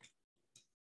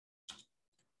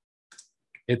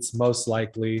 it's most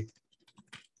likely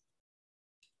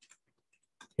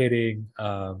hitting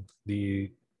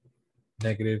the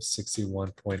negative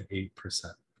 61.8%.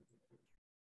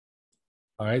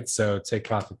 All right, so take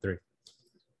profit 3.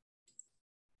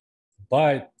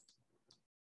 But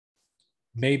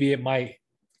maybe it might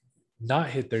not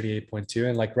hit 38.2,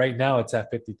 and like right now it's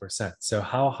at 50%. So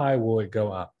how high will it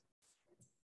go up?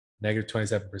 Negative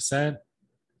 27%,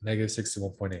 negative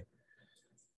 61.8.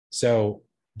 So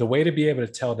the way to be able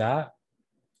to tell that,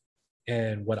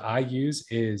 and what I use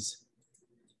is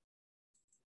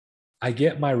I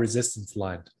get my resistance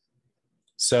line.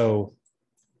 So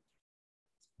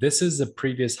this is the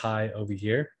previous high over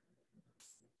here.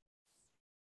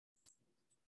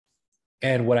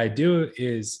 And what I do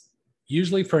is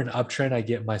usually for an uptrend, I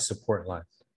get my support line,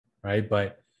 right?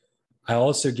 But I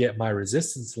also get my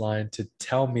resistance line to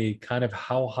tell me kind of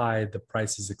how high the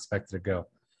price is expected to go.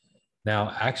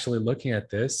 Now, actually looking at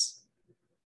this,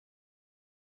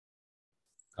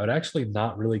 I would actually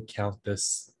not really count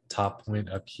this top point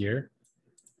up here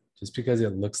just because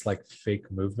it looks like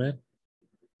fake movement.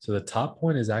 So the top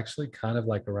point is actually kind of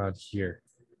like around here.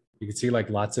 You can see like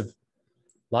lots of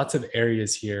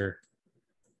areas here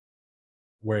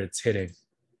where it's hitting.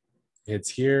 Hits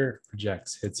here,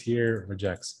 rejects, hits here,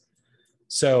 rejects.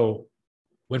 So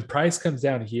when price comes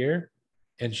down here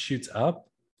and shoots up,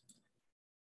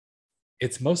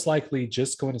 it's most likely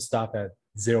just going to stop at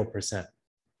 0%.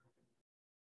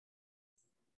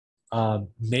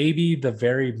 Maybe the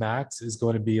very max is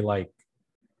going to be like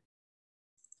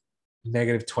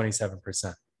negative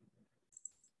 27%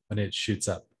 when it shoots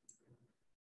up.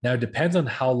 Now, it depends on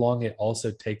how long it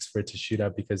also takes for it to shoot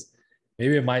up, because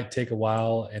maybe it might take a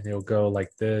while and it'll go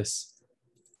like this.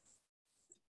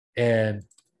 And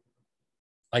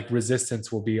like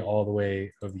resistance will be all the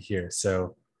way over here.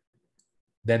 So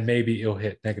then maybe it'll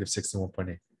hit negative 61.8.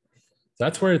 So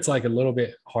that's where it's like a little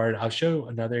bit hard. I'll show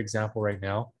another example right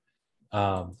now.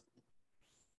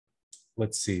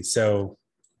 Let's see. So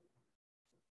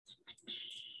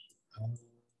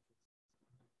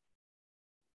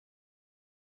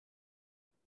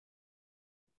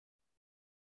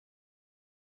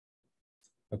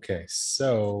okay,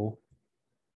 so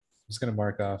I'm just going to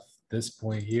mark off this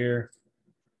point here.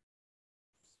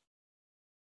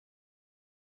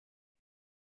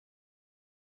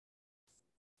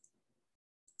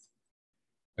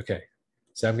 Okay,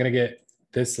 so I'm going to get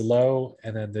this low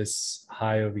and then this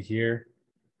high over here.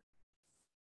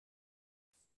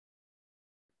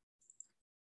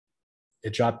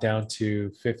 It dropped down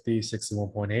to 50,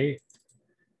 61.8,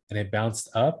 and it bounced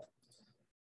up.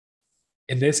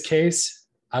 In this case,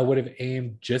 I would have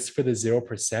aimed just for the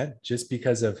 0% just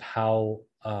because of how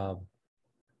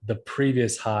the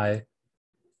previous high,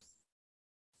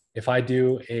 if I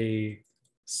do a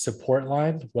support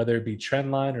line, whether it be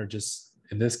trend line or just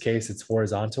in this case, it's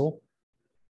horizontal,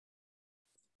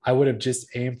 I would have just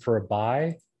aimed for a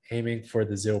buy, aiming for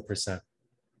the 0%.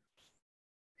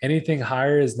 Anything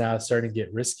higher is now starting to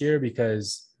get riskier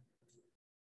because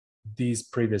these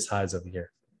previous highs over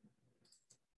here.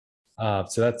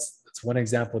 So that's one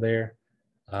example there.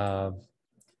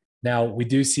 Now we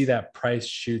do see that price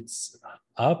shoots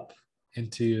up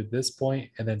into this point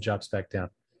and then drops back down.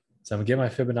 So I'm gonna get my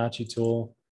Fibonacci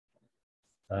tool,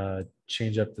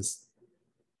 change up this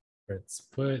where it's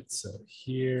put. So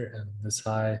here and this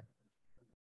high.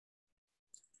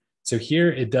 So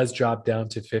here it does drop down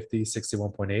to 50,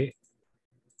 61.8.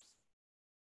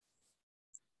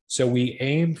 So we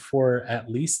aim for at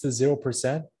least the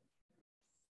 0%.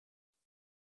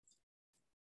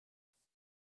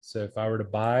 So if I were to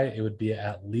buy, it would be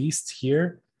at least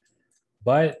here.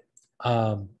 But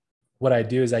what I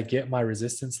do is I get my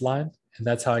resistance line, and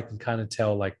that's how I can kind of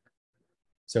tell, like,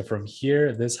 so from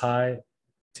here, this high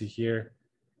to here.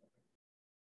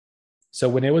 So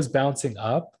when it was bouncing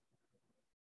up,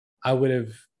 I would have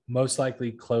most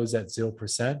likely closed at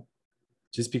 0%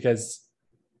 just because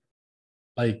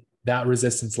like that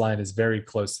resistance line is very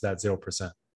close to that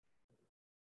 0%.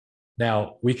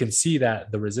 Now we can see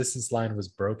that the resistance line was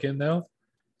broken though.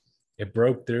 It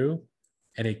broke through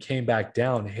and it came back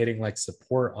down, hitting like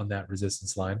support on that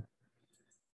resistance line.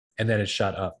 And then it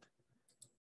shot up.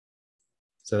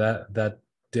 So that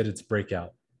did its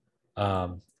breakout.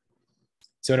 So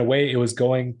in a way, it was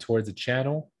going towards a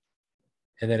channel,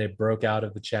 and then it broke out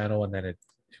of the channel, and then it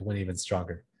went even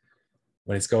stronger.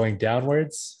 When it's going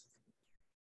downwards,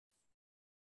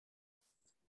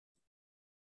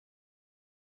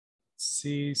 let's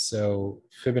see. So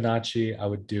Fibonacci, I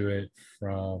would do it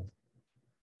from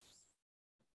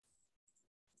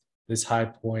this high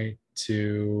point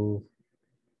to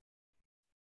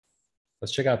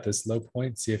Let's check out this low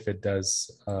point, see if it does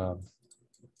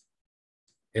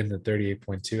in the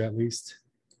 38.2 at least.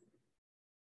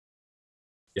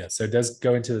 Yeah, so it does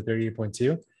go into the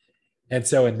 38.2. And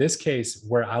so in this case,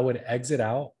 where I would exit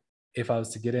out if I was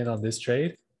to get in on this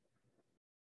trade,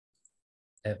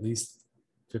 at least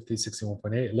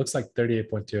 5061.8, it looks like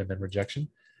 38.2 and then rejection.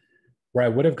 Where I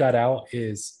would have got out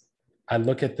is I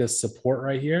look at this support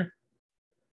right here.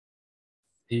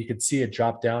 You can see it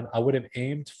drop down. I would have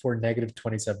aimed for negative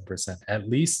 27%, at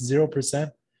least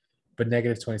 0%, but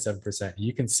negative 27%.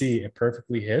 You can see it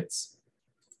perfectly hits.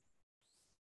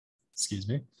 Excuse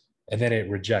me. And then it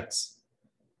rejects.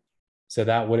 So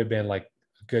that would have been like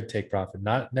a good take profit,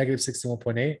 not negative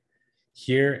 61.8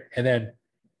 here. And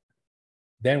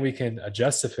then we can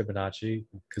adjust the Fibonacci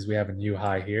because we have a new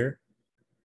high here.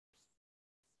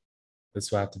 This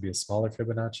will have to be a smaller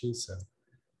Fibonacci. So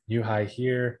new high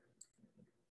here.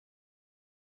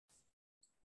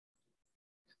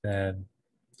 Then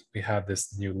we have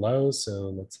this new low.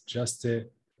 So let's adjust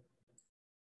it.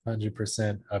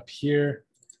 100% up here.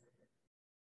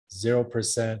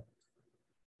 0%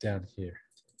 down here.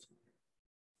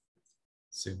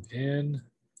 Zoom in.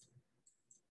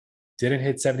 Didn't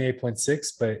hit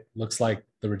 78.6, but looks like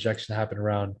the rejection happened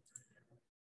around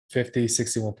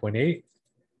 61.8.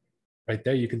 Right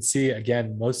there, you can see,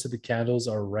 again, most of the candles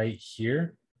are right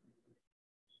here.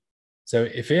 So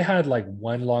if it had like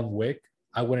one long wick,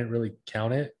 I wouldn't really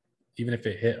count it, even if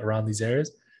it hit around these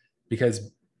areas,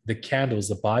 because the candles,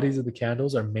 the bodies of the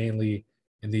candles are mainly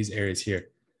in these areas here.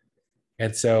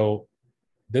 And so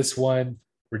this one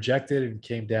rejected and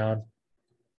came down,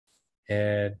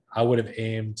 and I would have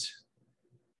aimed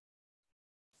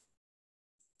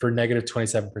for negative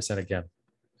 27% again,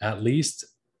 at least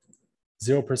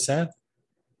 0%,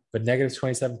 but negative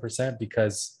 27%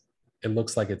 because it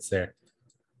looks like it's there.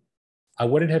 I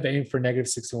wouldn't have aimed for negative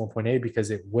 61.8 because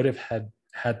it would have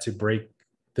had to break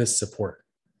this support.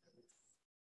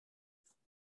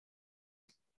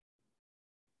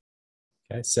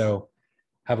 Okay, so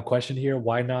I have a question here.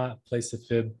 Why not place a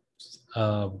fib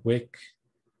wick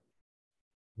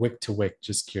to wick?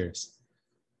 Just curious.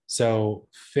 So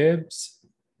fibs,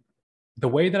 the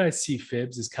way that I see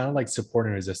fibs is kind of like support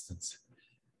and resistance.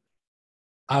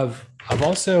 I've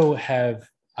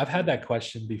had that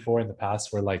question before in the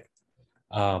past where like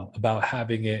about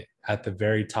having it at the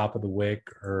very top of the wick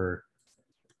or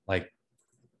like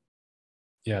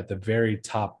at the very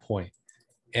top point.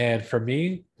 And for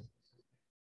me,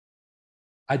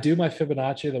 I do my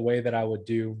Fibonacci the way that I would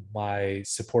do my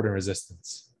support and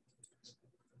resistance.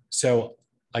 So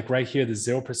like right here, the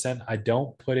 0%, I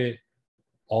don't put it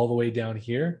all the way down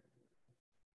here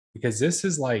because this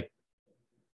is like,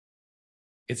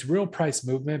 it's real price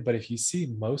movement. But if you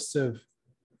see most of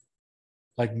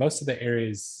the area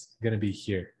is going to be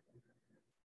here,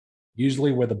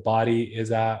 usually where the body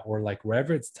is at, or like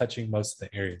wherever it's touching most of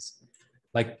the areas.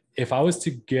 Like if I was to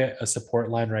get a support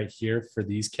line right here for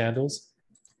these candles,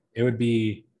 it would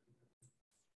be,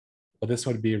 well, this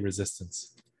would be a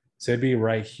resistance. So it'd be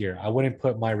right here. I wouldn't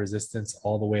put my resistance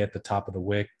all the way at the top of the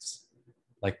wicks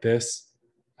like this.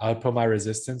 I would put my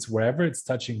resistance wherever it's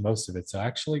touching most of it. So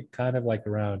actually kind of like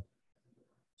around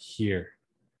here.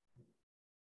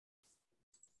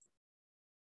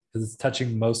 Because it's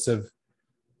touching most of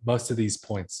these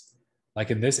points.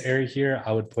 Like in this area here,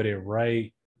 I would put it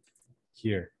right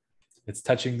here. It's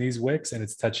touching these wicks and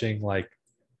it's touching like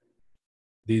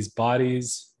these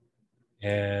bodies.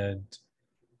 And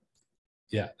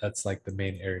yeah, that's like the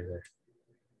main area there.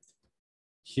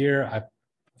 Here, I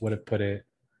would have put it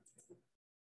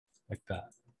like that.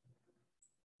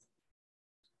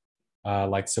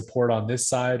 Like support on this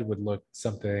side would look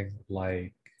something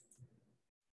like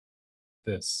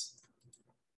this.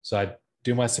 So I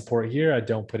do my support here. I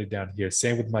don't put it down here.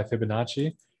 Same with my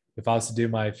Fibonacci. If I was to do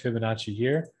my Fibonacci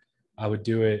here, I would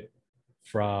do it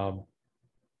from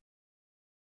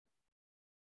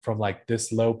like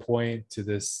this low point to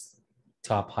this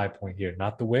top high point here,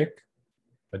 not the wick,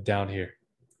 but down here.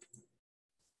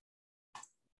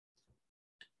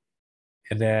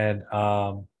 And then,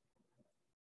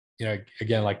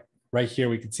 again, like right here,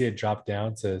 we can see it drop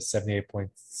down to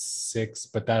 78.6,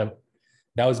 but that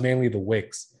was mainly the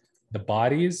wicks. The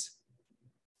bodies,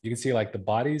 you can see like the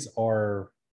bodies are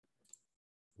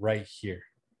right here.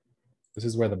 This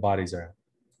is where the bodies are.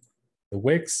 The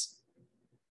wicks,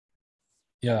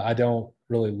 I don't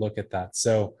really look at that.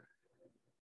 So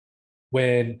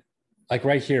when like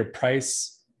right here,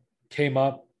 price came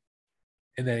up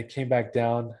and then it came back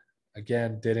down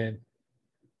again, didn't,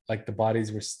 like the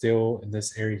bodies were still in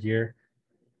this area here,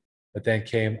 but then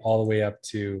came all the way up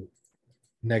to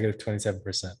negative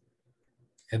 27%.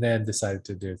 and then decided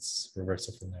to do its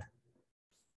reversal from there.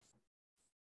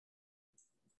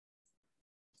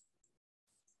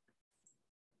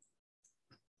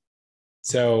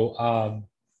 So,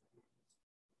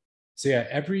 so yeah,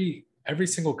 every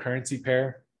single currency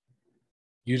pair,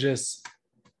 you just,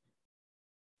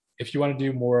 if you want to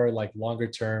do more like longer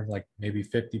term, like maybe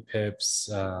 50 pips,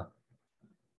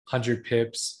 100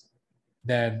 pips,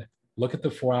 then look at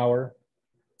the 4 hour,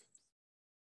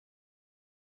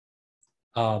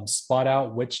 spot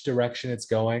out which direction it's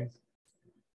going.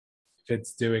 If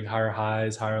it's doing higher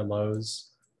highs, higher lows,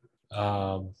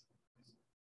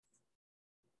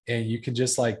 and you can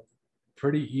just like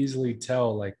pretty easily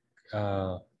tell like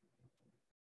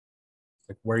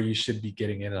where you should be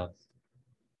getting in on.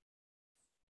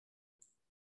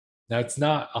 Now it's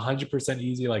not 100%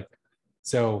 easy. Like,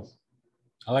 so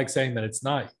I like saying that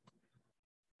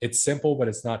it's simple, but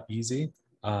it's not easy.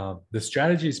 The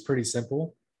strategy is pretty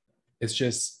simple. It's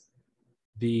just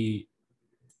the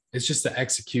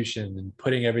execution and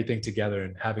putting everything together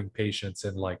and having patience,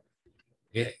 and like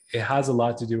it has a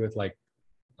lot to do with like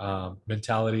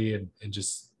mentality and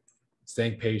just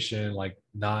staying patient, like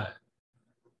not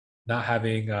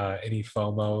having any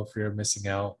FOMO if you're missing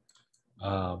out.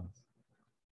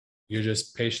 You're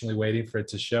just patiently waiting for it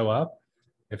to show up.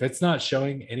 If it's not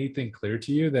showing anything clear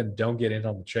to you, then don't get in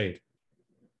on the trade.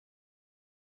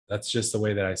 That's just the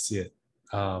way that I see it.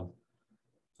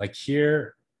 Like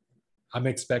here, I'm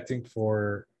expecting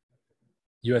for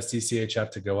USD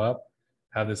CHF to go up,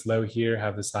 have this low here,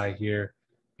 have this high here.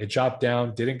 It dropped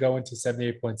down, didn't go into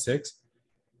 78.6,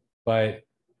 but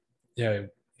you know,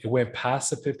 it went past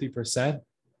the 50%.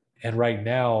 And right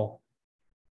now,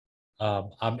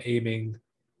 I'm aiming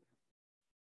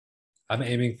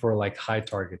for like high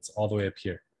targets all the way up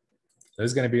here.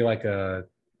 There's going to be like a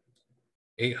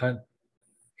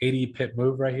 880 pip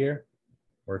move right here,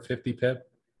 or 50 pip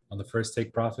on the first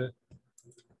take profit.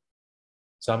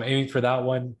 So I'm aiming for that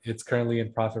one. It's currently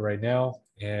in profit right now.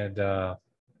 And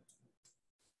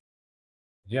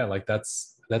yeah, like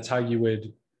that's how you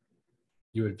would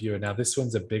view it. Now this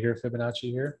one's a bigger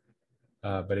Fibonacci here,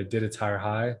 but it did its higher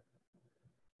high.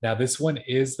 Now this one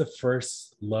is the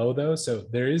first low though, so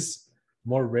there is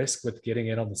more risk with getting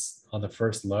in on the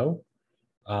first low.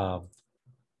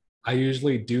 I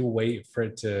usually do wait for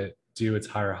it to do its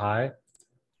higher high,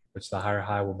 which the higher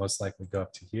high will most likely go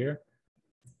up to here,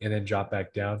 and then drop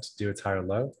back down to do its higher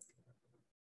low.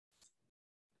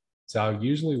 So I'll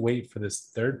usually wait for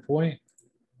this third point.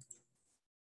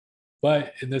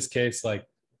 But in this case, like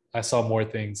I saw more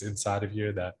things inside of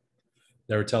here that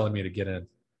they were telling me to get in.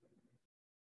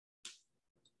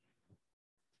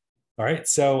 All right,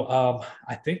 so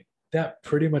I think that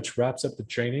pretty much wraps up the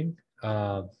training.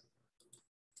 Now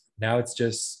it's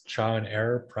just trial and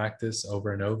error, practice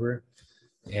over and over,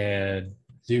 and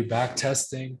do back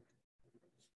testing.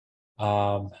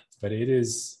 But it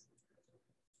is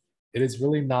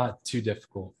really not too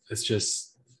difficult. It's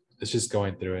just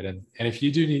going through it. And if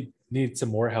you do need some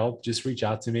more help, just reach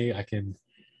out to me. I can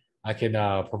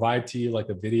provide to you like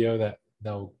a video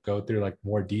that'll go through like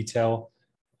more detail,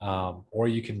 or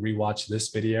you can rewatch this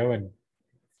video and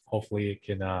hopefully it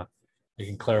can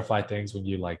clarify things when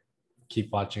you like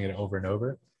keep watching it over and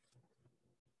over.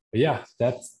 But yeah,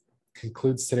 that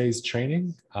concludes today's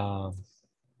training. A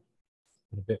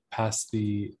bit past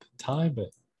the time, but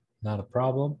not a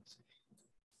problem.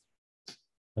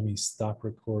 Let me stop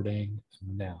recording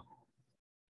now.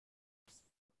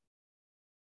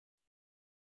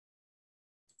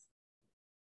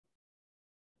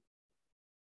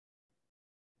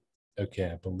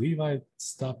 Okay, I believe I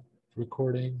stopped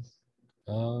recording.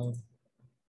 Oh